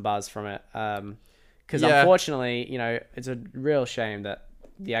get some buzz from it. Because Yeah. unfortunately, it's a real shame that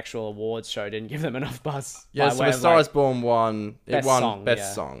the actual awards show didn't give them enough buzz. Yeah, by so way A of, Star like- Is Born won. It Best won song, best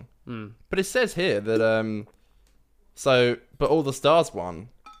yeah. song. Mm. But it says here that but All the Stars won.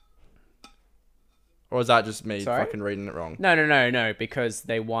 Or is that just me Sorry? fucking reading it wrong? No, because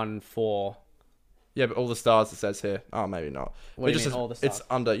they won for. Yeah, but All the Stars it says here. Oh, maybe not. What do you just mean, says- All the It's Stars?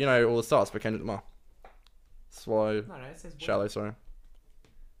 under, All the Stars by Kendrick Lamar. Swallow, No, it says Shallow, sorry.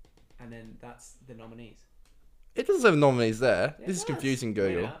 and then that's the nominees. It doesn't have nominees there. Yeah, This it is does. confusing,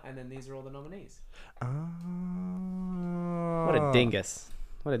 Google. Winner, and then these are all the nominees. Ah. What a dingus!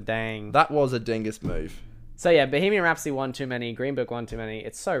 What a dang! That was a dingus move. So yeah, Bohemian Rhapsody won too many. Green Book won too many.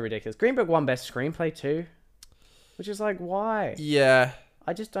 It's so ridiculous. Green Book won best screenplay too, which is like why? Yeah.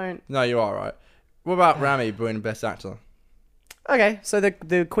 I just don't. No, you are right. What about Rami winning Best Actor? Okay, so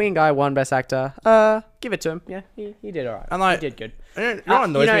the Queen guy won Best Actor. Give it to him. Yeah, he did alright. And, like, he did good. You know what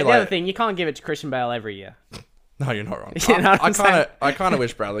annoys me? the Like, other thing, you can't give it to Christian Bale every year. no, you're not wrong. You know what I'm saying? I kind of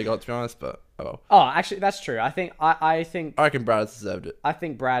wish Bradley got, to be honest, but oh well. Oh, actually, that's true. I think I reckon Brad deserved it.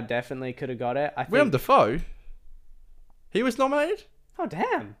 think Brad definitely could have got it. I think. Willem Dafoe, he was nominated. Oh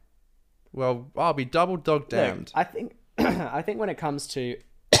damn. Well, I'll be double dog damned. Look, I think I think when it comes to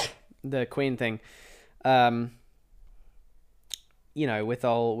the Queen thing, you know, with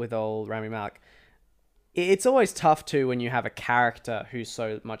old Rami Malek, it's always tough too when you have a character who's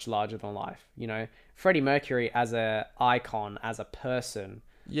so much larger than life. You know, Freddie Mercury as a icon, as a person,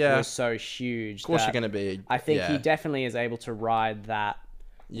 was so huge. Of course, you're gonna be. I think he definitely is able to ride that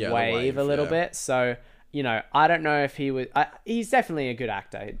the wave a little bit. So, you know, I don't know if he was. He's definitely a good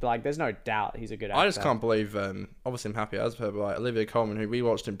actor. Like, there's no doubt he's a good actor. I just can't believe. Obviously, I'm happy as per, but like Olivia Colman, who we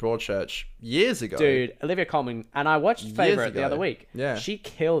watched in Broadchurch years ago. Dude, Olivia Colman, and I watched Favourite the other week. Yeah, she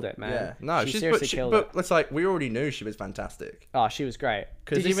killed it, man. Yeah, no, she seriously killed it. But it's like we already knew she was fantastic. Oh, she was great.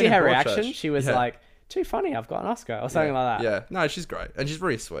 Did you even see in her Broadchurch- reaction? She was like, "Too funny, I've got an Oscar," or something like that. Yeah, no, she's great, and she's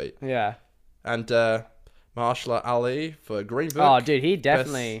really sweet. Yeah. And Mahershala Ali for Green Book. Oh, dude, he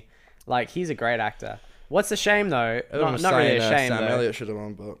definitely he's a great actor. What's the shame though? Everyone was Not really a saying, shame Sam though. Elliott should have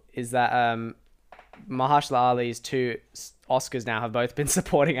won, but Is that Mahershala Ali's 2 Oscars now have both been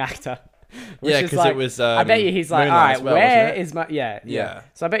supporting actor. Which yeah, is because like, it was. I bet you he's like, all Moonlight right, as well, where wasn't it? is my yeah. Yeah.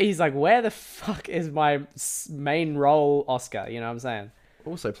 So I bet he's like, where the fuck is my main role Oscar? You know what I'm saying?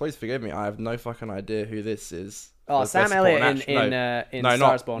 Also, please forgive me. I have no fucking idea who this is. Oh, for Sam Best Elliott Supporting in No,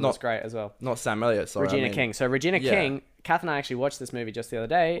 Star is Born not- was great as well. Not Sam Elliott. Sorry, Regina I mean, King. So Regina yeah. King, Kath and I actually watched this movie just the other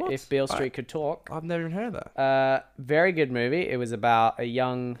day. What? If Beale Street Could Talk. I've never even heard of that. Very good movie. It was about a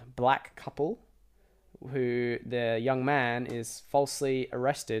young black couple who the young man is falsely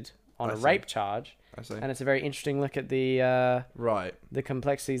arrested on I a see. rape charge. I see. And it's a very interesting look at the Right.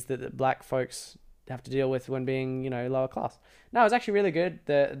 complexities that the black folks have to deal with when being, you know, lower class. No, it was actually really good.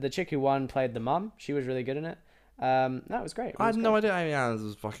 The chick who won played the mum. She was really good in it. No, it was great. I had no idea Amy Adams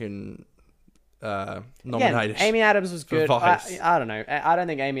was fucking nominated. Again, Amy Adams was for good. Vice. I don't know. I don't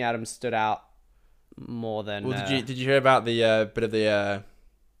think Amy Adams stood out more than. Well, did you hear about the bit of the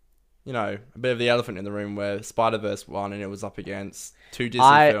a bit of the elephant in the room where Spider-Verse won and it was up against 2 Disney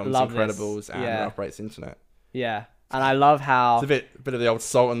I films, love this. Incredibles and Yeah. Ralph Breaks the Internet. Yeah, and I love how. It's a bit of the old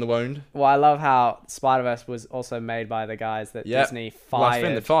salt in the wound. Well, I love how Spider-Verse was also made by the guys that Yep. Disney Well, that's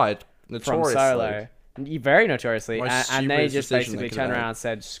been fired fired from notoriously. Solo. Very notoriously. Most And they stupidest just decision they basically could turned have around made. and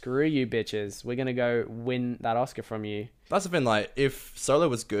said, screw you bitches. We're going to go win that Oscar from you. That's the thing. Like, if Solo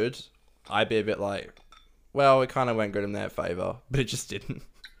was good, I'd be a bit like, well, it kind of went good in their favor, but it just didn't.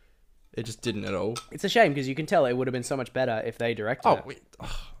 It just didn't at all. It's a shame because you can tell it would have been so much better if they directed Oh, it.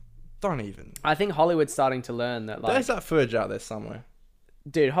 don't even. I think Hollywood's starting to learn that, like, There's that footage out there somewhere.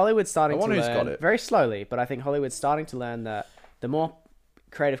 dude, Hollywood's starting I to wonder who's learn got it. very slowly, but I think Hollywood's starting to learn that the more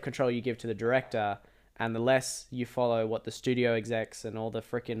creative control you give to the director and the less you follow what the studio execs and all the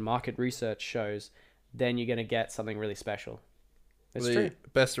freaking market research shows, then you're going to get something really special. It's The true.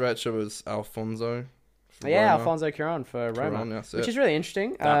 best director was Alfonso. for Yeah, Roma. Alfonso Cuarón for Roma, Cuarón, that's which it. is really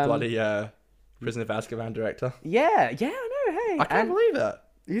interesting. That bloody Prison of Azkaban director. Yeah, I know. Hey, I can't believe that.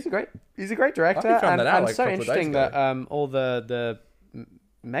 he's a great director, I found and, that out, and like, so a couple of days interesting ago. that all the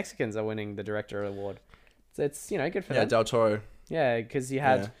Mexicans are winning the director award. So it's good for Yeah, them. Del Toro. Yeah, because you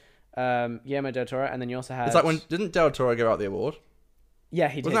had Guillermo del Toro, and then you also had. It's like when didn't Del Toro give out the award? Yeah,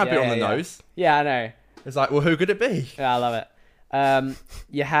 he did. Wasn't that a bit yeah, on the yeah. nose? Yeah, I know. It's like, well, who could it be? Yeah, I love it.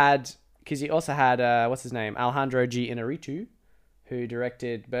 You had because you also had what's his name, Alejandro G. Inarritu, who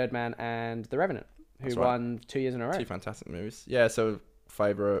directed Birdman and The Revenant, who That's right. won 2 years in a row. 2 fantastic movies. Yeah, so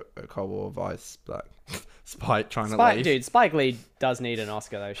Favorite, Cold War, Vice, Black, Spike trying to Spike, leave. dude, Spike Lee does need an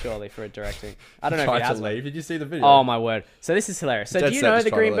Oscar though, surely for directing. I don't know if Tried he to has one. leave. Did you see the video? Oh my word! So this is hilarious. So Dead do you set know just the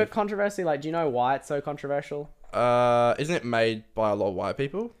trying to Green Book leave. controversy? Like, do you know why it's so controversial? Isn't it made by a lot of white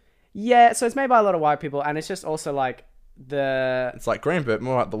people? Yeah, so it's made by a lot of white people, and it's just also like the It's like Green Book,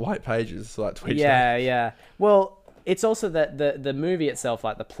 more like the white pages, like Twitch. yeah. Well, it's also that the movie itself,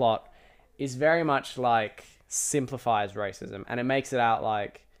 like the plot, is very much like simplifies racism, and it makes it out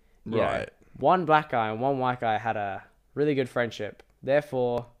like you know, Right. one black guy and one white guy had a really good friendship,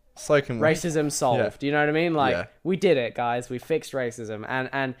 therefore So can we. racism solved. Yeah. Do you know what I mean? Like Yeah. we did it, guys. We fixed racism,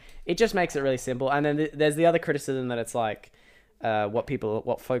 and it just makes it really simple. And then there's the other criticism that it's like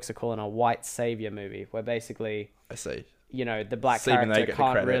what folks are calling a white savior movie, where basically I see. the black So even they character get the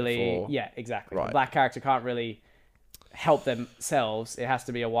can't credit really for- yeah, exactly. Right. The black character can't really help themselves. It has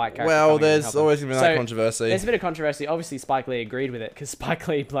to be a white character. Well, coming in and there's help them. always gonna be that controversy. There's a bit of controversy. Obviously, Spike Lee agreed with it because Spike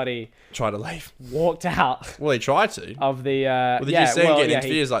Lee bloody Try to leave. walked out Well, he tried to. of the. Well, did yeah, you see him well, getting yeah,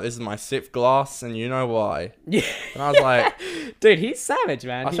 interviews like, "This is my sixth glass, and you know why"? Yeah, And I was like, dude, he's savage,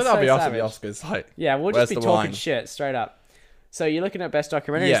 man. I He's think that'll so be us at savage. the Oscars. Like, Yeah, we'll where's just be the talking wine? shit straight up. So you're looking at best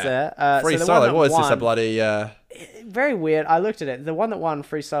documentaries Yeah. there. Free so the Solo. one that What is this? A won- bloody? Very weird. I looked at it. The one that won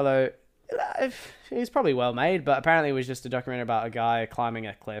Free Solo, it was probably well made, but apparently it was just a documentary about a guy climbing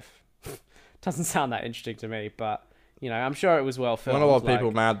a cliff. Doesn't sound that interesting to me, but you know, I'm sure it was well filmed. Weren't a lot of like-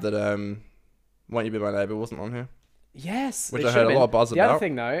 people mad that "Won't You Be My Neighbor" wasn't on here? Yes, Which it I should heard have a been. lot of buzz The other about.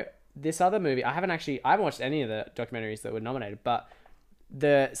 thing though, this other movie, I haven't watched any of the documentaries that were nominated, but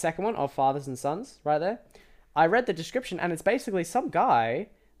the second one of Fathers and Sons, right there, I read the description and it's basically some guy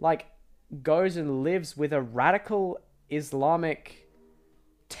like goes and lives with a radical Islamic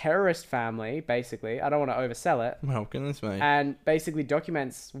terrorist family. Basically, I don't want to oversell it, Well, goodness me. and basically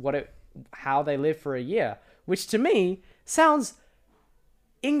documents how they live for a year, which to me sounds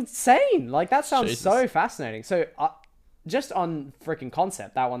insane. Like that sounds Jesus. so fascinating. So just on freaking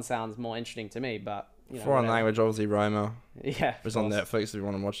concept, that one sounds more interesting to me. But you know, Foreign whatever. language, obviously Roma. Yeah, It's of on course. Netflix if you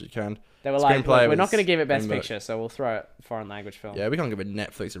want to watch it, you can. They were like, Screenplay "Look, we're not was going to give it best Green Book. picture, so we'll throw it foreign language film. Yeah, we can't give it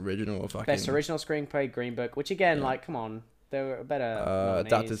Netflix original or fucking Best original screenplay, Green Book, which again, like, come on, there were better nominees.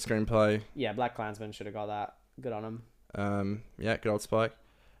 adapted screenplay. Yeah, Black Klansman should have got that. Good on him. Yeah, good old Spike.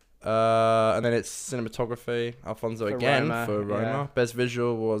 And then it's cinematography. Alfonso For again Roma, for Roma. yeah. Best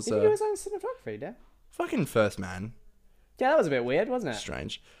visual was Did he do his own cinematography? Yeah. fucking First Man. Yeah, that was a bit weird, wasn't it?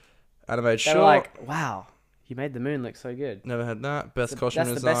 Strange. Animated They short. were like, "Wow, you made the moon look so good." Never had that. Best That's costume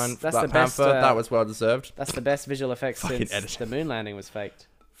the best- design. that's Black the best, Panther. That was well deserved. That's the best visual effects Fucking since editing. the moon landing was faked.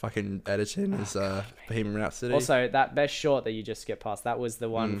 Fucking editing is Bohemian Rhapsody. Also, that best short that you just skipped past, that was the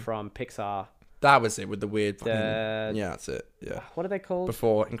one from Pixar. that was it with the weird. Fucking, The- yeah, that's it. Yeah. What are they called?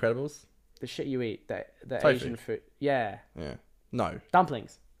 Before Incredibles. The shit you eat, the Tofu. Asian food. Yeah, Yeah. No.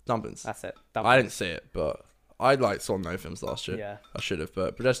 dumplings. Dumplings. That's it. I Dumplings. didn't see it, but I saw no films last year. Yeah. I should have,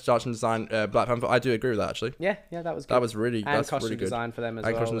 but production design, Black Panther. I do agree with that actually. Yeah, that was good. That was really and that's costume really good. design for them as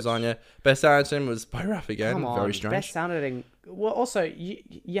And well. costume which- design, yeah. Best editing was by Raph again. Come on, Very strange. best sound editing. Well, also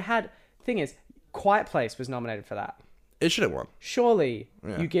you had thing is, Quiet Place was nominated for that. It should have won. Surely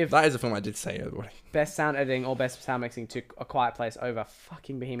Yeah. you give that is a film I did say everybody. best sound editing or best sound mixing to A Quiet Place over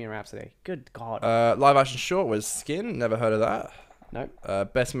fucking Bohemian Rhapsody. Good God. Live action short was Skin. Never heard of that.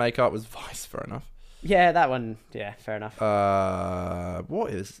 Nope. Best makeup was Vice. Fair enough. Yeah, that one. Yeah, fair enough.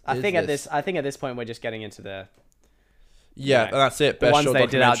 What is? I is think this? at this point we're just getting into the Yeah, you know, and that's it. the Best ones short they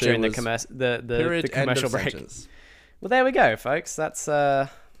did out documentary during was the period, the end of commercial break. sentence. Well, there we go, folks. That's Well,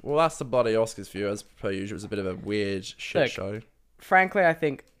 that's the bloody Oscars for you, as per usual. It was a bit of a weird shit Look, show. frankly, I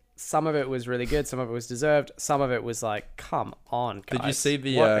think some of it was really good, some of it was deserved, some of it was like, come on, guys. Did you see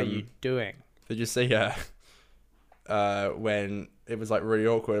the, what are you doing? Did you see when it was like really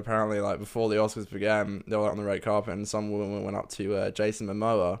awkward? Apparently, like before the Oscars began, they were like, on the red carpet, and some woman went up to Jason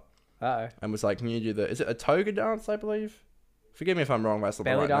Momoa Uh-oh. and was like, "Can you do the? Is it a toga dance? I believe. Forgive me if I'm wrong. But that's not the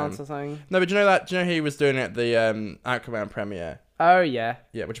Belly right dance name. or something? No, but do you know that? Do you know he was doing it at the Aquaman premiere? Oh, yeah.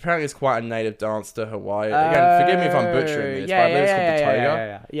 Yeah, which apparently is quite a native dance to Hawaii. Again, forgive me if I'm butchering this, but I believe it's called the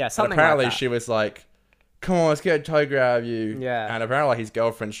toga. Yeah, And something apparently like that. she was like, "Come on, let's get a toga out of you." Yeah. And apparently his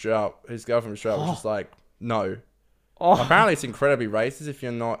girlfriend was just like, "No." Oh. Apparently it's incredibly racist if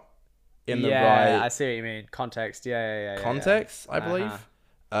you're not in the I right see what you mean. Context. Yeah. context, I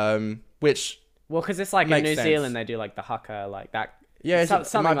believe. Which Well, because it's like in Makes New sense. Zealand, they do like the haka, like that. yeah, So- it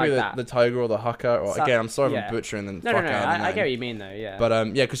something might be like that. the toga or the haka. Or So- again, I'm sorry if yeah. I'm butchering the No, fuck out of the I name. get what you mean, though, yeah. But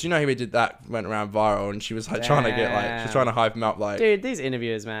yeah, because you know he did that went around viral, and she was like trying to get like she's trying to hype him up, like Dude, these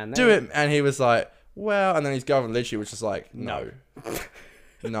interviewers, man. do it, and he was like, well, and then his girlfriend literally was just like, no.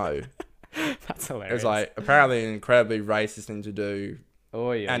 No. That's It hilarious. was like apparently an incredibly racist thing to do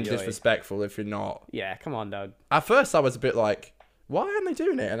Oy, and oy, oy. disrespectful if you're not. Yeah, come on, dog. At first, I was a bit like, why aren't they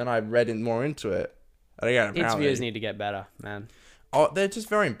doing it? And then I read more into it. And again, apparently, Interviewers need to get better, man. they're just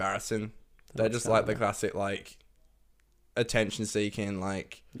very embarrassing. They're What's just that like the about? classic, like, attention seeking,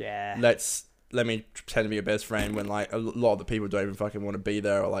 like, Yeah. let me pretend to be your best friend when, like, a lot of the people don't even fucking want to be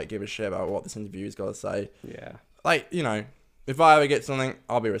there or, like, give a shit about what this interview's got to say. Yeah. Like, you know, if I ever get something,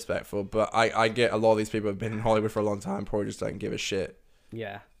 I'll be respectful. But I get a lot of these people have been in Hollywood for a long time, probably just don't give a shit.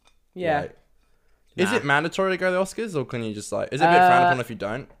 Yeah. Yeah. Like, is Nah. it mandatory to go to the Oscars, or can you just like? Is it a bit frowned upon if you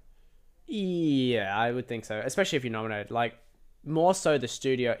don't? Yeah, I would think so. Especially if you're nominated. Like, more so the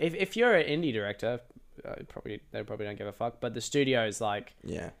studio. If you're an indie director, they probably don't give a fuck. But the studio is like,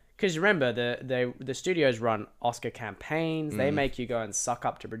 Yeah. because remember the studios run Oscar campaigns. They Mm. make you go and suck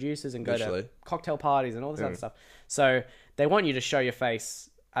up to producers and go to Literally. cocktail parties and all this other Mm. stuff. So they want you to show your face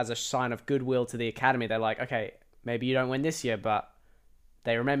as a sign of goodwill to the Academy. They're like, okay, maybe you don't win this year, but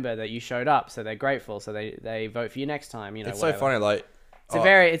they remember that you showed up, so they're grateful, so they vote for you next time. You know, It's whatever. so funny, like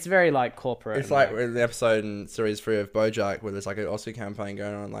It's very like corporate. it's and, like in the episode in series 3 of BoJack where there's like an Oscar campaign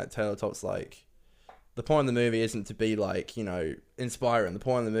going on. Like Taylor Top's like, the point of the movie isn't to be like, you know, inspiring. The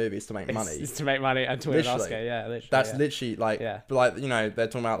point of the movie is to make money. It's to make money and to win an Literally. Oscar. Yeah, literally. That's yeah. literally like, Yeah. but like, you know, they're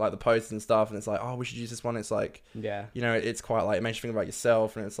talking about like the posts and stuff, and it's like, oh, we should use this one. It's like, Yeah. you know, it's quite like, it makes you think about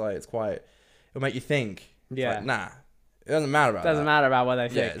yourself, and it's like, it's quite, it'll make you think. It's Yeah. like, nah, it doesn't matter about Doesn't that. matter about what they Yeah,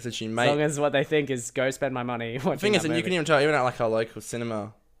 think. it's literally, As mate. long as what they think is go spend my money. The thing is, and you can even tell, even at like our local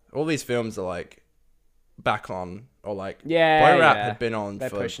cinema, all these films are like back on, or like, Yeah, Borat yeah. had been on They're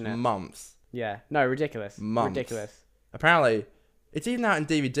for pushing it. months. Yeah. No, ridiculous. Months. Ridiculous. Apparently, it's even out in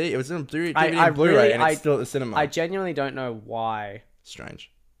DVD. It was in DVD I and Blu-ray, really- and it's still at the cinema. I genuinely don't know why,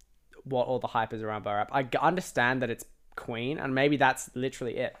 Strange. what all the hype is around Borat. I understand that it's Queen, and maybe that's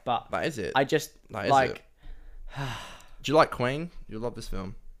literally it. But That is it. I just That is like, Do you like Queen? You'll love this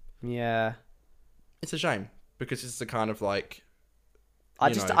film. yeah. It's a shame because it's the kind of like. I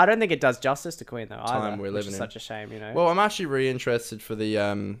you just know, I don't think it does justice to Queen though. time Either, we're which living is in. such a shame, you know. Well, I'm actually really interested for the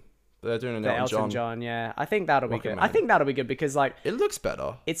they're doing an the Elton Elton John. John, yeah. I think that'll be Rocket good. Man. I think that'll be good because like It looks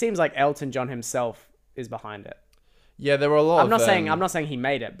better. it seems like Elton John himself is behind it. Yeah, there were a lot. I'm not of, saying he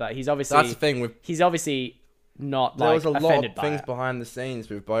made it, but he's That's the obviously thing with. not There like was a lot offended of by things it. behind the scenes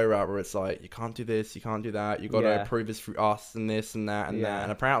with Borat where it's like you can't do this, you can't do that, you got to Yeah. approve this through us and this and that and Yeah. that,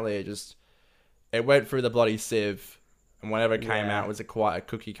 and apparently it went through the bloody sieve, and whenever it came Yeah. out, it was quite a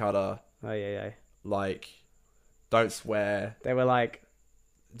cookie cutter, Oh yeah. like don't swear, They were like,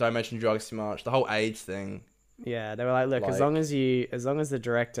 don't mention drugs too much, the whole AIDS thing. yeah, they were like, look, as Like- long as the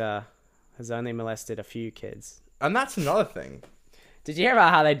director has only molested a few kids. And that's another thing. Did you hear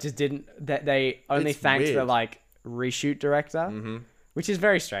about how they just didn't that they only It's thanked the weird. like reshoot director, hmm which is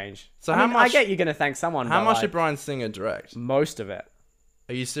very strange. So I how mean, I much- get you're gonna thank someone. How but, much like, did Bryan Singer direct? most of it?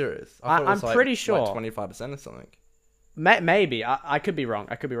 Are you serious? I'm thought it was pretty sure. like 25% or something. Maybe I could be wrong.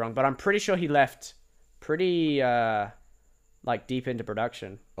 But I'm pretty sure he left pretty like deep into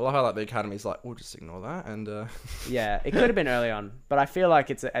production. I love how like the Academy's like, we'll just ignore that. And Yeah, it could have been early on, but I feel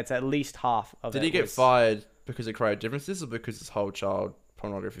like it's at least half of it. did he get was- fired because of creative differences or because this whole child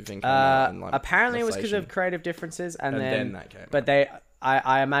pornography thing came out? And, like, Apparently, it was because molestation? of creative differences, and then that came. but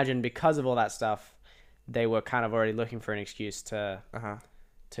I imagine because of all that stuff, they were kind of already looking for an excuse to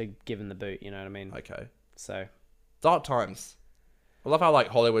give him the boot. You know what I mean? Okay. So Dark times. I love how like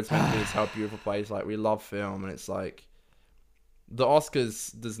Hollywood's meant to be this how beautiful place. Like we love film, and it's like the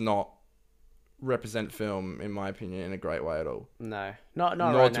Oscars does not represent film, in my opinion, in a great way at all. no, not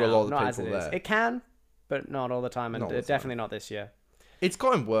Nor right do now. a lot of the not as it people is. there. It can, but not all the time, and Not all the definitely not this year. It's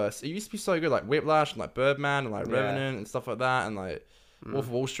gotten worse. It used to be so good, like Whiplash and like Birdman and like Yeah. Revenant and stuff like that, and like Wolf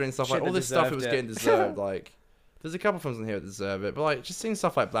of Wall Street and stuff Shit like all that this stuff. It deserved was it. getting deserved. Like there's a couple films in here that deserve it, but like just seeing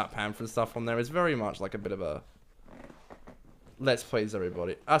stuff like Black Panther and stuff on there is very much like a bit of a let's please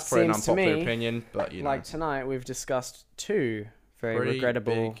everybody. That's probably an Seems to unpopular me opinion, but you know. Like tonight, we've discussed two very Pretty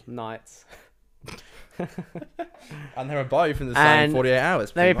regrettable big. nights. And they were both in the same And 48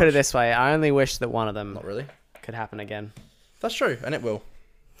 hours. Let me pretty put it much. this way: I only wish that one of them Not really. could happen again. That's true, and it will.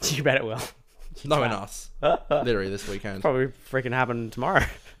 You bet it will. Knowing us, literally this weekend. Probably freaking happen tomorrow.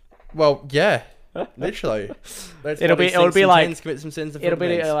 Well, yeah, literally. Let's It'll bloody be- it'll sink be some like- tins, commit some sins. and It'll be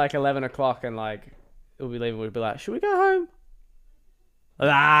forgiveness. like 11 o'clock, and like we'll be leaving. We'll be like, should we go home?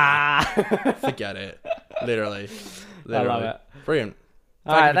 Ah! Forget it. Literally. I love it. Brilliant.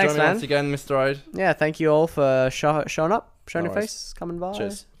 All right, Thank you for thanks, joining me man. once again, Mr. Ode. Yeah, thank you all for showing up, showing No your worries. face, coming by.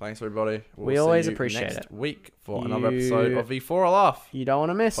 Cheers. Thanks, everybody. We see always you appreciate next it. week for another You- episode of V4 a Laugh. You don't want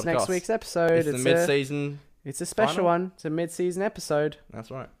to miss next Podcast. week's episode. It's the mid-season. It's a special final. one. It's a mid-season episode.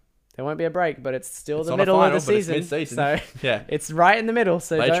 That's right. There won't be a break, but it's still It's the not a middle final, of the but it's season. mid-season. So Yeah. it's right in the middle.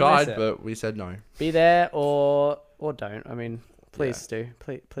 So They don't tried, miss it. but we said no. Be there or don't. I mean, please do.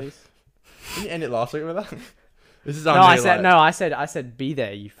 Please. Didn't you end it last week with that? This is No, I unreal, said like- no. I said be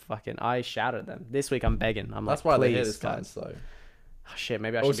there. You fucking. I shouted at them. This week I'm begging. I'm That's like, why they're here please, this time. guys. So. Oh, shit.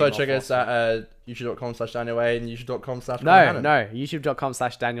 Maybe I should. Also, be more check us forceful. at youtube.com/Daniel Wade and youtube.com/. No.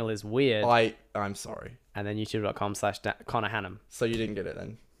 YouTube.com/Daniel is weird. I'm sorry. And then YouTube.com/Connor Hannum. So you didn't get it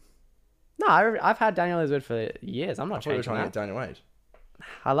then? No, I've had Daniel is weird for years. I'm I not thought you were changing trying to that. get Daniel Wade.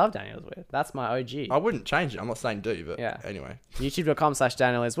 I love Daniel is weird. That's my OG. I wouldn't change it. I'm not saying do, but Yeah. anyway.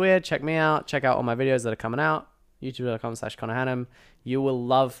 YouTube.com/Daniel is weird. Check me out. Check out all my videos that are coming out. YouTube.com/Connor Hannum. You will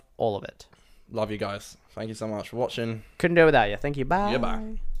love all of it. Love you guys. Thank you so much for watching. Couldn't do it without you. Thank you. Bye.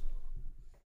 Goodbye.